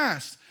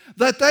Christ,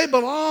 that they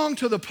belong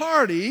to the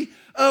party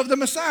of the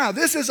Messiah.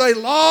 This is a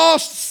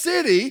lost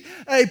city,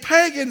 a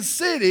pagan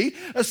city,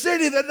 a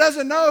city that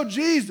doesn't know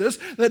Jesus,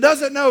 that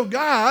doesn't know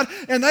God.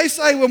 And they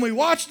say when we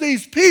watch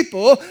these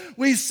people,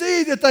 we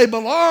see that they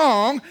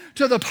belong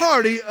to the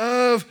party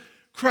of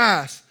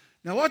Christ.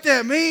 Now what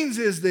that means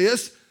is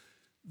this: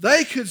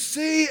 they could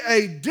see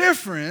a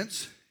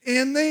difference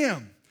in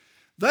them.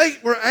 They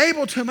were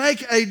able to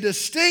make a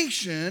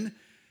distinction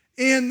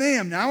in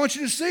them. Now I want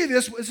you to see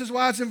this. This is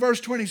why it's in verse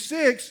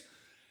 26.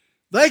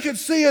 They could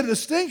see a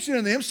distinction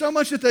in them so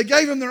much that they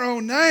gave them their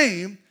own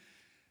name.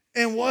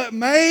 And what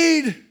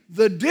made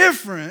the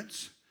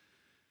difference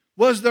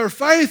was their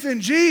faith in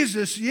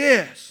Jesus,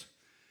 yes.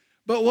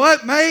 But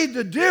what made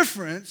the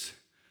difference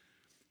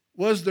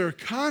was their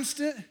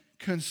constant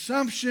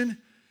consumption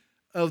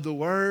of the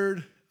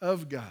Word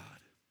of God.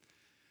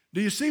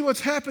 Do you see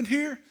what's happened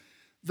here?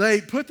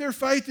 They put their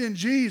faith in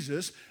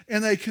Jesus,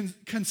 and they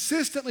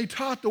consistently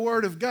taught the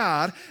Word of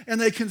God, and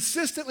they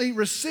consistently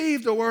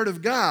received the Word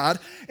of God,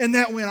 and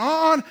that went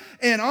on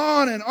and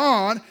on and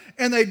on,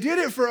 and they did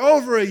it for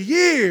over a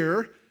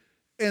year,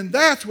 and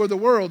that's where the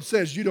world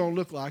says, you don't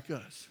look like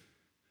us.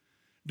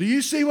 Do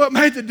you see what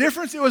made the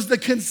difference? It was the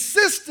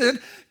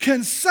consistent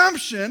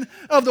consumption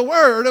of the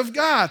Word of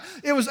God.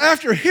 It was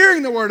after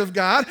hearing the Word of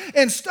God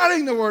and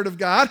studying the Word of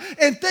God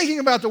and thinking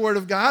about the Word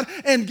of God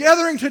and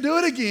gathering to do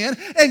it again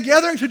and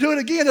gathering to do it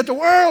again that the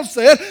world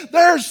said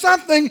there's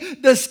something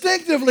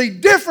distinctively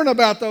different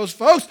about those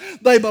folks.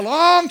 They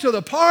belong to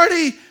the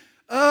party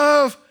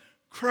of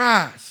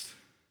Christ.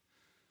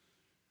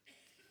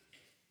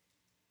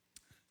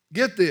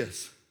 Get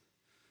this.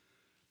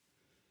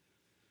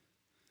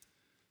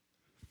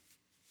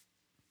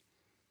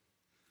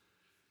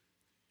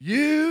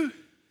 You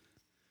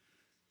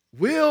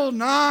will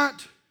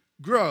not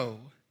grow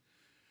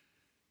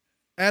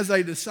as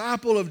a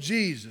disciple of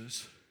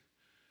Jesus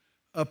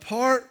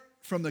apart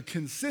from the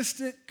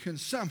consistent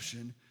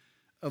consumption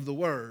of the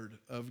Word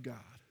of God.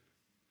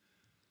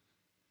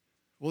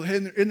 Well,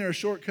 isn't there a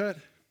shortcut?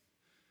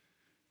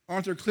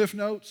 Aren't there cliff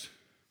notes?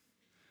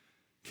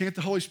 Can't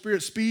the Holy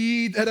Spirit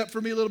speed that up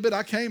for me a little bit?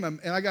 I came and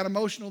I got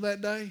emotional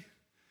that day.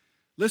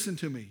 Listen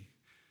to me.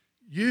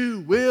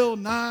 You will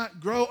not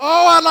grow.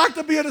 Oh, I'd like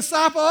to be a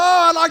disciple.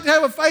 Oh, I'd like to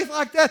have a faith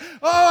like that.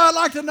 Oh, I'd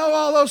like to know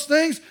all those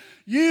things.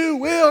 You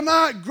will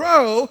not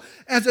grow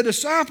as a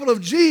disciple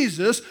of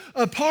Jesus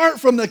apart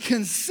from the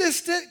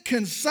consistent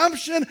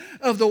consumption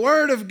of the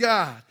Word of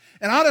God.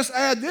 And I'll just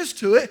add this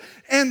to it.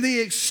 And the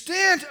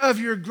extent of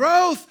your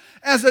growth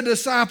as a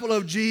disciple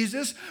of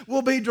Jesus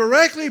will be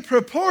directly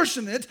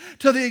proportionate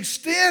to the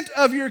extent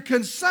of your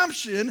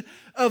consumption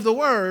of the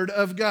Word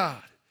of God.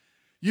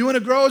 You want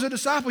to grow as a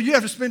disciple, you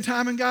have to spend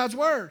time in God's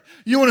Word.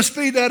 You want to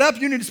speed that up,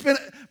 you need to spend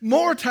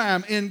more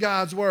time in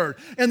God's Word.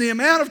 And the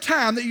amount of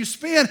time that you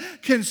spend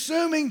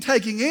consuming,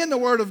 taking in the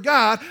Word of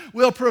God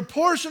will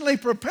proportionally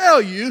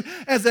propel you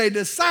as a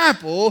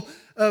disciple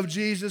of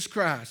Jesus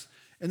Christ.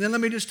 And then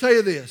let me just tell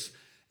you this.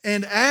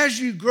 And as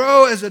you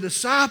grow as a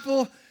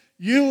disciple,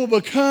 you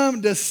will become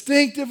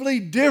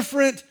distinctively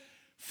different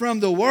from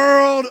the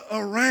world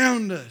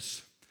around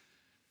us.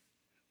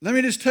 Let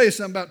me just tell you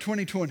something about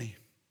 2020.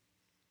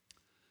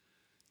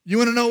 You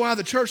want to know why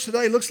the church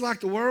today looks like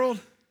the world?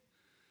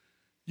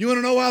 You want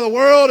to know why the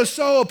world is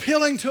so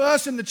appealing to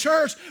us in the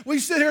church? We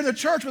sit here in the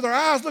church with our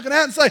eyes looking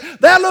at it and say,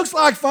 that looks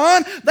like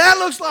fun. That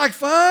looks like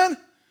fun.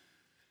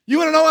 You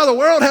want to know why the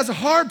world has a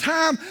hard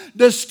time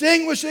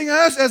distinguishing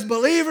us as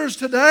believers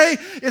today?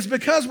 It's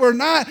because we're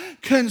not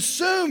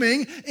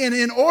consuming in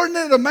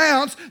inordinate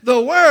amounts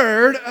the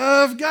Word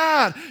of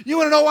God. You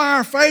want to know why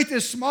our faith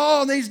is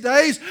small in these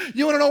days?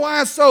 You want to know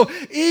why it's so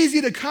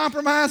easy to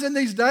compromise in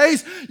these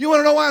days? You want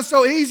to know why it's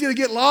so easy to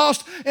get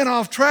lost and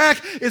off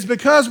track? It's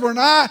because we're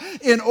not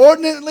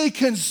inordinately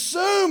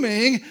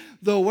consuming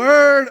the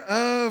Word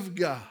of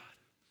God.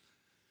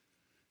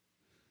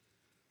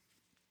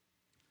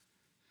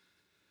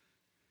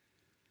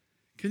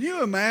 Can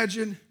you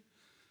imagine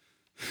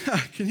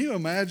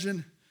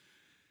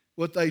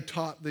what they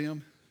taught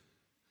them?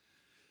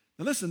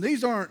 Now listen,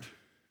 these aren't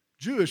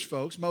Jewish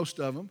folks, most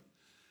of them.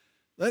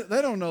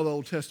 They don't know the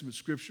Old Testament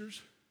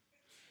Scriptures.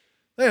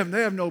 They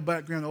have no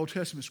background in the Old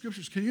Testament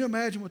Scriptures. Can you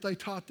imagine what they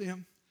taught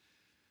them?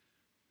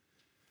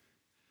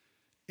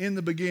 In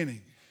the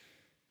beginning,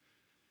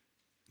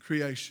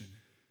 creation.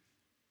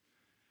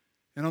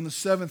 And on the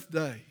seventh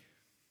day.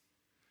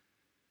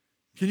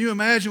 Can you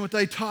imagine what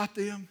they taught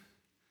them?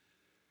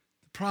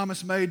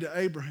 Promise made to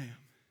Abraham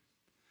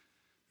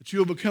that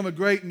you'll become a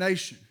great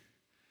nation.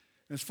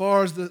 As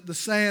far as the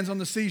sands on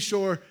the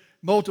seashore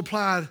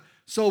multiplied,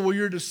 so will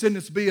your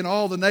descendants be, and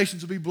all the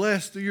nations will be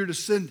blessed through your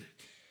descendant.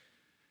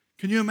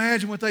 Can you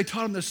imagine what they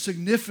taught them? The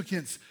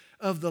significance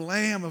of the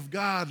Lamb of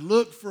God.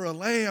 Look for a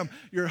lamb.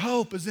 Your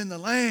hope is in the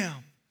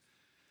Lamb.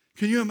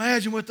 Can you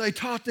imagine what they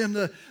taught them?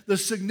 The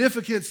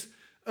significance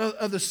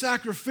of the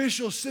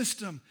sacrificial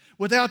system.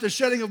 Without the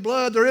shedding of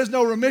blood, there is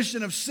no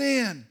remission of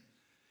sin.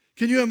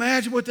 Can you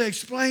imagine what they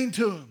explained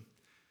to them?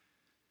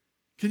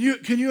 Can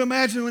you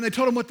imagine when they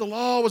told him what the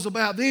law was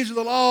about? These are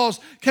the laws,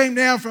 came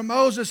down from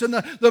Moses, and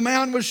the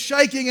mountain was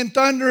shaking and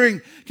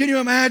thundering. Can you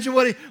imagine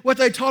what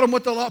they told him,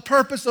 what the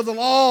purpose of the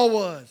law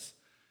was?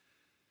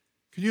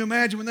 Can you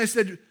imagine when they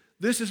said,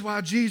 this is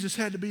why Jesus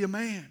had to be a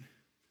man,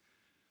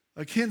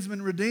 a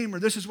kinsman redeemer.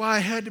 This is why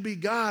he had to be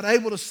God,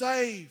 able to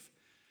save.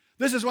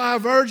 This is why a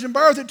virgin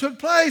birth it took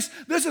place.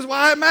 This is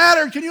why it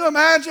mattered. Can you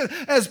imagine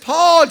as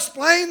Paul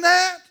explained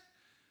that?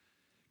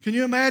 Can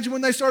you imagine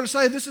when they started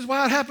saying, this is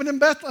why it happened in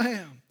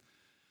Bethlehem?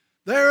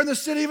 There in the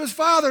city of his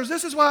fathers,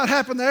 this is why it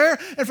happened there.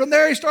 And from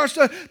there he starts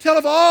to tell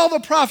of all the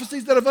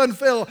prophecies that have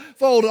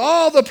unfolded,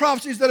 all the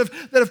prophecies that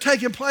have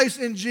taken place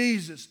in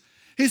Jesus.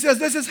 He says,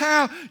 this is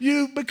how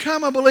you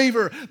become a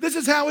believer. This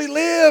is how we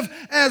live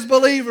as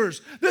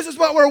believers. This is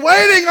what we're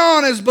waiting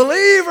on as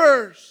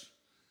believers.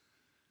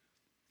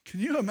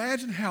 Can you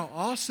imagine how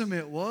awesome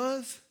it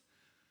was?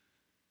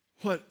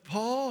 What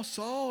Paul,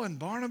 Saul, and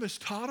Barnabas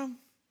taught them?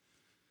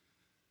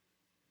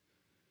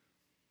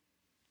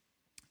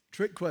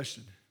 Trick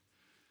question.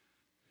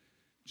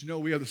 Did you know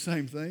we have the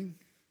same thing?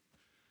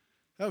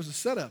 That was a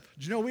setup.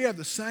 Did you know we have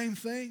the same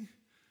thing?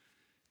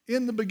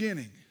 In the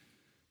beginning,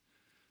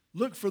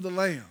 look for the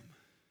Lamb.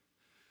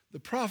 The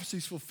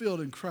prophecies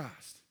fulfilled in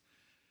Christ.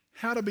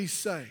 How to be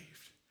saved.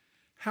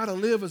 How to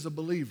live as a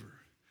believer.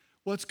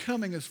 What's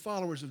coming as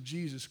followers of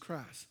Jesus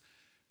Christ.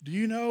 Do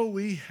you know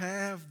we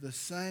have the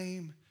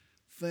same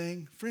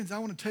thing? Friends, I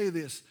want to tell you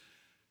this.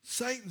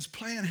 Satan's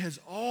plan has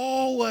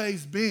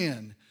always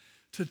been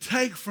to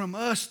take from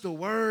us the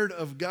Word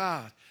of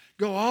God.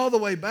 Go all the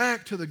way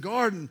back to the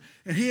garden,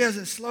 and he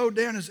hasn't slowed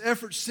down his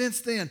efforts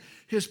since then.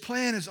 His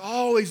plan has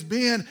always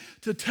been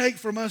to take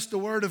from us the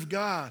Word of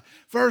God.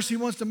 First, he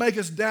wants to make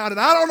us doubt it.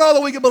 I don't know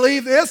that we can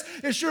believe this.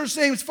 It sure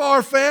seems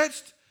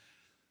far-fetched.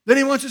 Then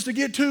he wants us to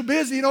get too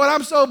busy. You know what?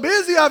 I'm so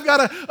busy, I've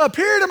got a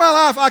period of my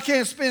life I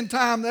can't spend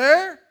time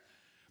there.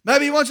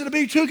 Maybe he wants it to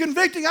be too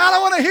convicting. I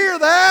don't want to hear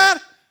that.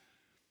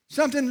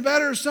 Something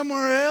better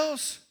somewhere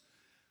else.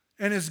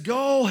 And his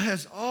goal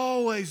has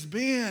always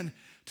been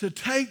to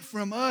take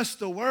from us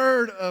the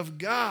Word of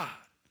God.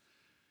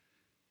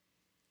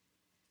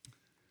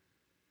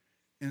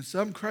 And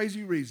some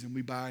crazy reason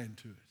we buy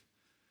into it.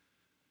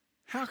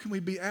 How can we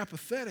be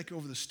apathetic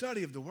over the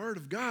study of the Word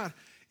of God?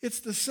 It's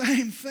the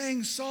same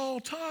thing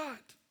Saul taught.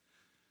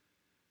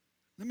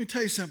 Let me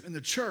tell you something. In the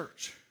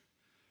church,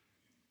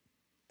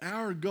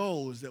 our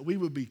goal is that we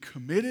would be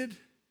committed,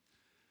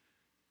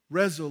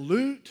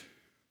 resolute,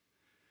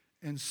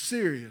 and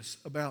serious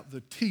about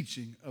the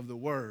teaching of the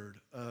Word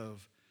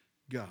of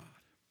God.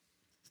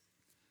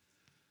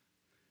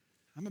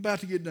 I'm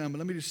about to get done, but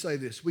let me just say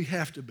this. We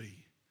have to be.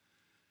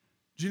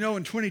 Did you know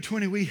in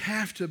 2020 we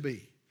have to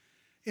be?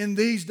 In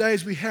these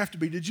days we have to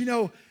be. Did you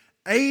know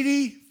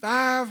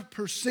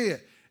 85%,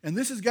 and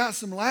this has got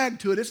some lag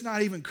to it, it's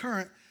not even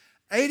current,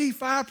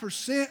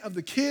 85% of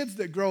the kids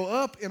that grow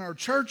up in our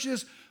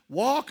churches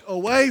walk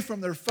away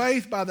from their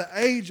faith by the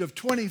age of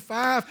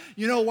 25.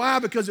 You know why?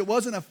 Because it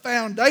wasn't a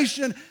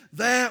foundation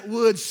that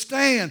would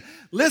stand.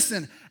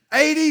 Listen,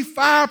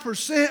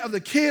 85% of the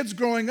kids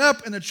growing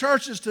up in the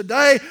churches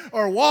today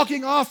are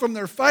walking off from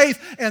their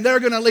faith, and they're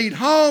going to lead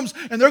homes,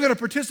 and they're going to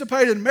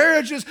participate in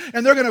marriages,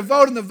 and they're going to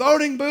vote in the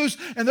voting booths,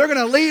 and they're going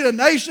to lead a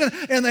nation,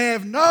 and they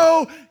have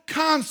no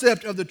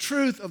concept of the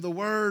truth of the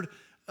Word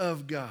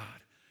of God.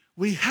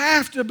 We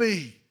have to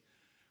be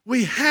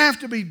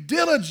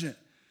diligent,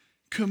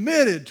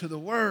 committed to the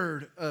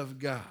Word of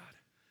God.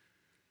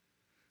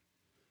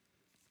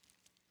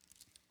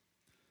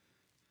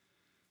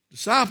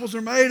 Disciples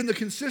are made in the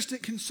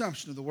consistent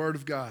consumption of the Word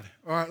of God.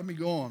 All right, let me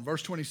go on.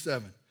 Verse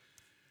 27.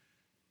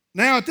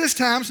 Now at this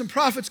time, some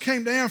prophets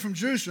came down from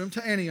Jerusalem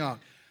to Antioch.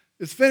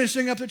 It's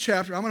finishing up the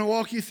chapter. I'm going to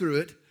walk you through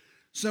it.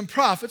 Some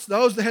prophets,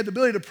 those that had the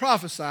ability to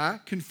prophesy,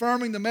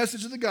 confirming the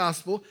message of the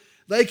gospel,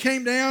 they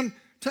came down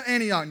to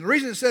Antioch. And the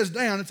reason it says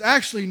down, it's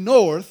actually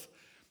north.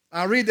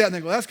 I read that and I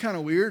go, that's kind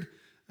of weird.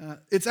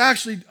 It's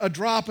actually a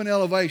drop in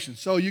elevation.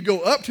 So you go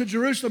up to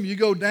Jerusalem, you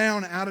go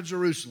down out of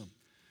Jerusalem.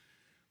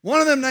 One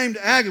of them, named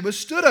Agabus,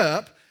 stood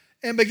up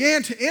and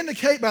began to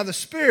indicate by the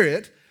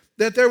Spirit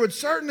that there would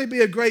certainly be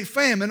a great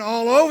famine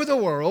all over the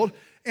world,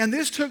 and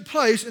this took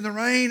place in the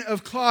reign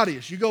of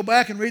Claudius. You go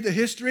back and read the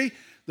history,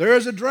 there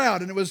is a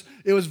drought, and it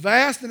was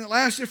vast, and it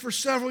lasted for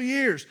several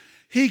years.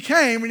 He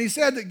came, and he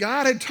said that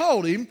God had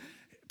told him,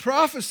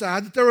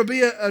 prophesied that there would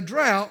be a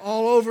drought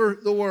all over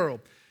the world.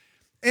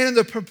 And in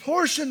the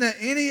proportion that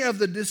any of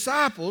the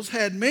disciples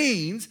had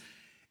means,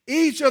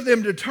 each of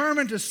them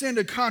determined to send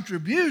a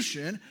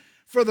contribution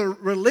for the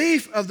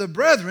relief of the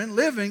brethren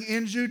living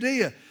in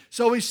Judea.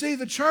 So we see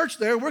the church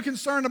there. We're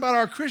concerned about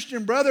our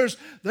Christian brothers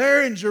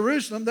there in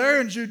Jerusalem,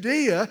 there in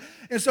Judea.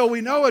 And so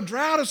we know a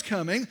drought is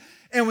coming,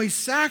 and we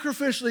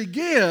sacrificially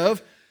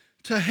give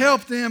to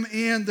help them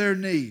in their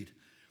need.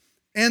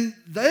 And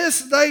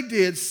this they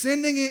did,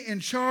 sending it in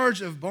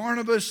charge of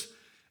Barnabas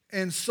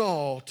and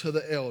Saul to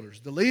the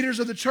elders. The leaders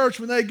of the church,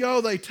 when they go,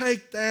 they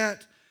take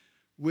that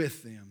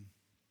with them.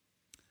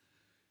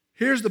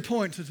 Here's the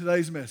point to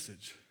today's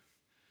message.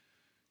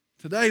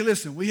 Today,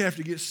 listen, we have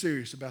to get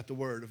serious about the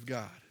Word of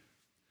God.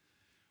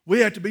 We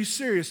have to be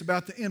serious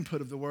about the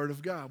input of the Word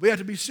of God. We have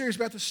to be serious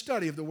about the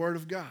study of the Word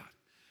of God.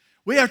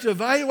 We have to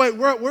evaluate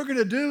what we're going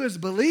to do as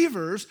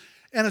believers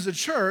and as a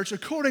church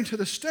according to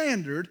the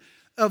standard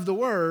of the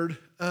Word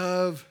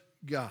of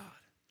God.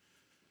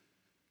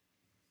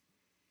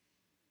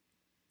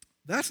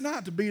 That's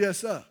not to beat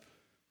us up.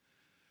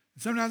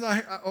 Sometimes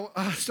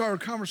I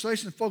start a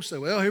conversation and folks say,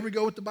 well, here we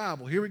go with the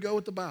Bible. Here we go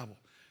with the Bible.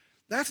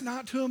 That's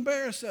not to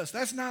embarrass us.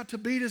 That's not to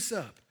beat us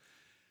up.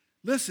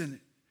 Listen,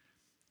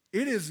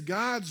 it is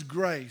God's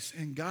grace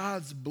and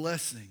God's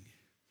blessing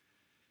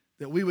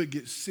that we would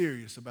get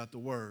serious about the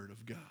Word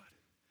of God.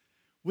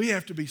 We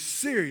have to be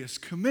serious,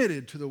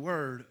 committed to the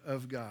Word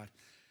of God.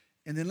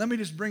 And then let me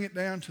just bring it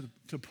down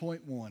to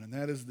point one, and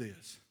that is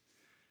this.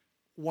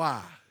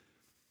 Why?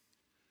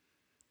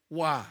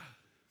 Why?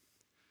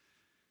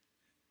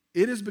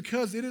 It is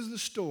because it is the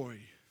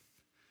story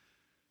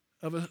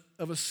of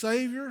a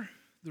Savior,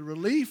 the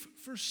relief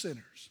for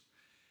sinners.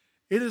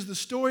 It is the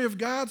story of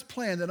God's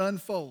plan that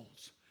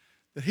unfolds.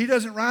 That He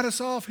doesn't write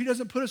us off. He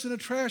doesn't put us in a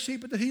trash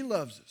heap, but that He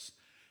loves us.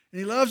 And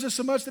He loves us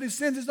so much that He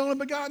sends His only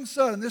begotten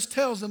Son. And this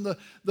tells them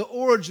the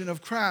origin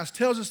of Christ,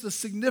 tells us the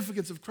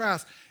significance of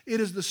Christ. It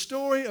is the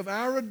story of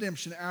our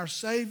redemption, our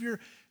Savior,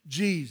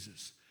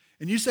 Jesus.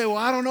 And you say, well,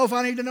 I don't know if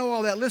I need to know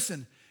all that.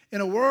 Listen, in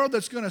a world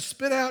that's going to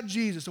spit out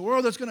Jesus, a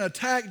world that's going to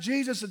attack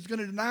Jesus, that's going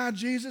to deny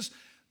Jesus,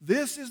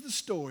 this is the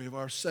story of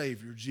our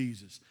Savior,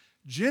 Jesus.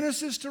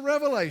 Genesis to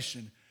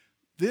Revelation,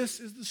 this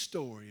is the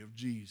story of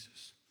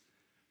Jesus.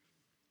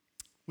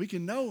 We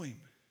can know Him.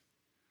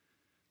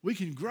 We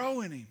can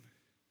grow in Him.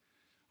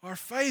 Our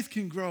faith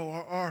can grow.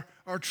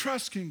 Our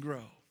trust can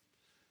grow.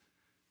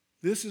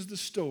 This is the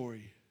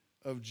story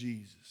of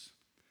Jesus.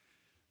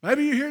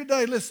 Maybe you're here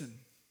today, listen,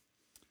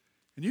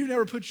 and you've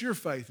never put your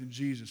faith in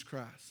Jesus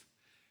Christ.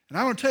 And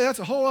I want to tell you, that's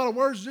a whole lot of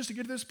words just to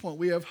get to this point.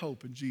 We have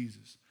hope in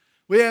Jesus.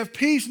 We have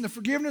peace and the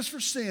forgiveness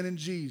for sin in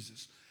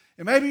Jesus.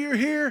 And maybe you're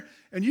here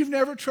and you've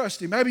never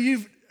trusted Him. Maybe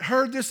you've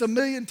heard this a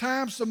million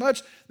times so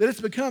much that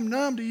it's become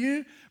numb to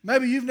you.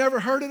 Maybe you've never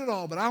heard it at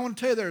all. But I want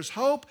to tell you there's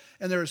hope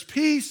and there's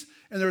peace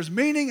and there's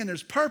meaning and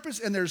there's purpose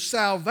and there's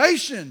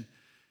salvation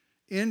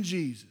in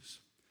Jesus.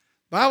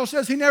 The Bible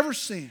says He never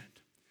sinned.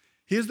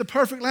 He is the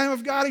perfect Lamb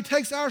of God. He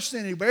takes our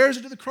sin. He bears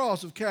it to the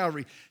cross of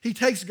Calvary. He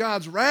takes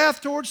God's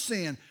wrath towards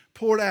sin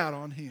poured out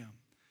on Him.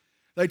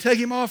 They take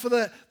Him off of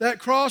that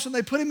cross and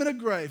they put Him in a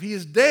grave. He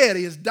is dead.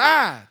 He has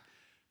died,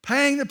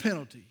 paying the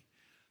penalty.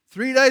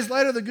 3 days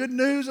later, the good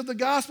news of the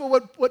gospel,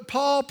 what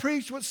Paul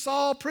preached, what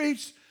Saul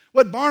preached,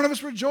 what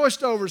Barnabas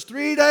rejoiced over, is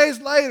 3 days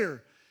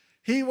later,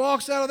 He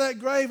walks out of that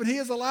grave and He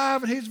is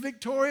alive and He's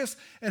victorious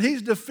and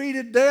He's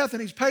defeated death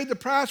and He's paid the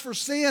price for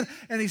sin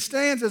and He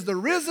stands as the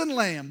risen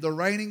Lamb, the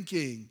reigning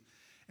King.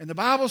 And the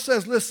Bible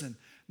says, listen,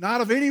 not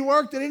of any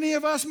work that any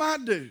of us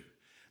might do,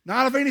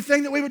 not of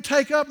anything that we would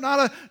take up,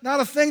 not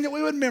a thing that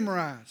we would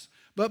memorize,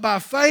 but by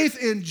faith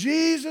in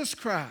Jesus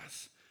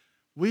Christ,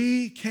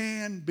 we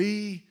can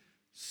be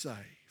saved.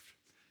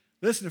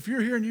 Listen, if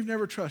you're here and you've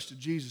never trusted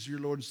Jesus, your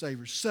Lord and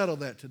Savior, settle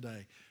that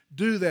today.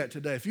 Do that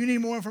today. If you need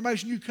more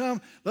information, you come.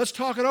 Let's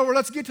talk it over.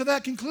 Let's get to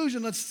that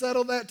conclusion. Let's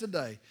settle that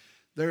today.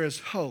 There is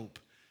hope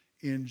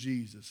in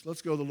Jesus.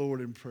 Let's go to the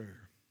Lord in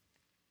prayer.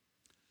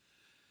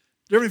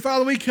 Dear Heavenly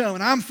Father, we come,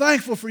 and I'm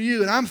thankful for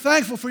You, and I'm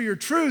thankful for Your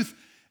truth.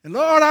 And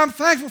Lord, I'm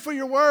thankful for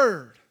Your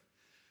Word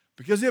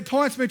because it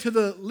points me to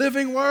the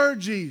living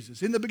Word,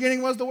 Jesus. In the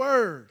beginning was the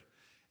Word.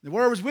 The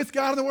Word was with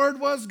God and the Word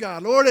was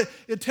God. Lord,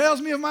 it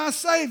tells me of my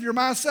Savior,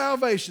 my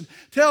salvation.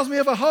 It tells me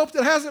of a hope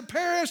that hasn't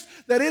perished,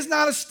 that is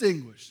not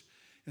extinguished.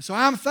 And so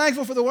I'm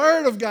thankful for the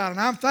Word of God, and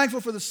I'm thankful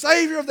for the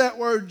Savior of that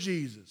Word,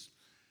 Jesus.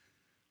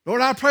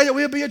 Lord, I pray that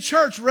we'll be a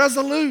church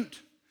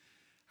resolute.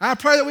 I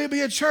pray that we'll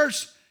be a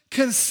church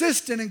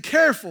consistent and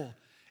careful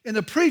in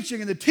the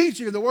preaching and the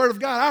teaching of the Word of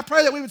God. I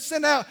pray that we would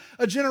send out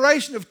a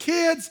generation of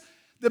kids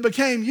that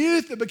became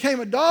youth, that became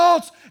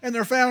adults, and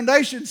their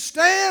foundation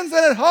stands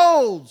and it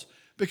holds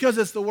because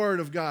it's the Word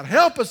of God.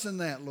 Help us in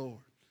that, Lord.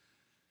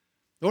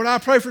 Lord, I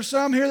pray for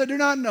some here that do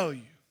not know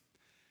You.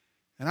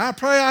 And I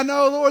pray, I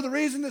know, Lord, the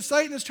reason that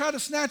Satan has tried to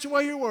snatch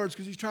away Your words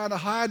because he's trying to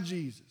hide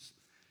Jesus.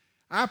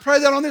 I pray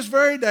that on this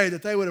very day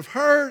that they would have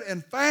heard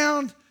and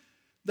found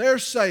their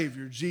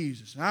Savior,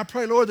 Jesus. And I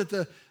pray, Lord, that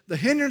the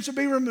hindrance would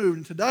be removed.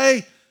 And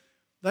today,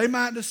 they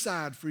might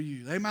decide for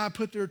You. They might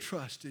put their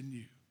trust in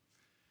You.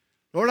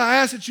 Lord, I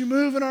ask that You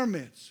move in our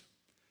midst.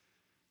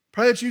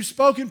 Pray that You've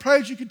spoken. Pray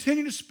that You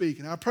continue to speak.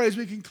 And I pray as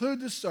we conclude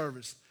this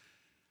service,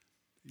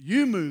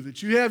 You move,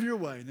 that You have Your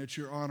way, and that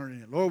You're honored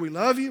in it. Lord, we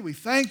love You. We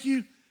thank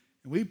You.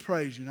 And we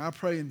praise You. And I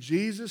pray in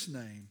Jesus'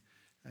 name,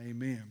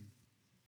 amen.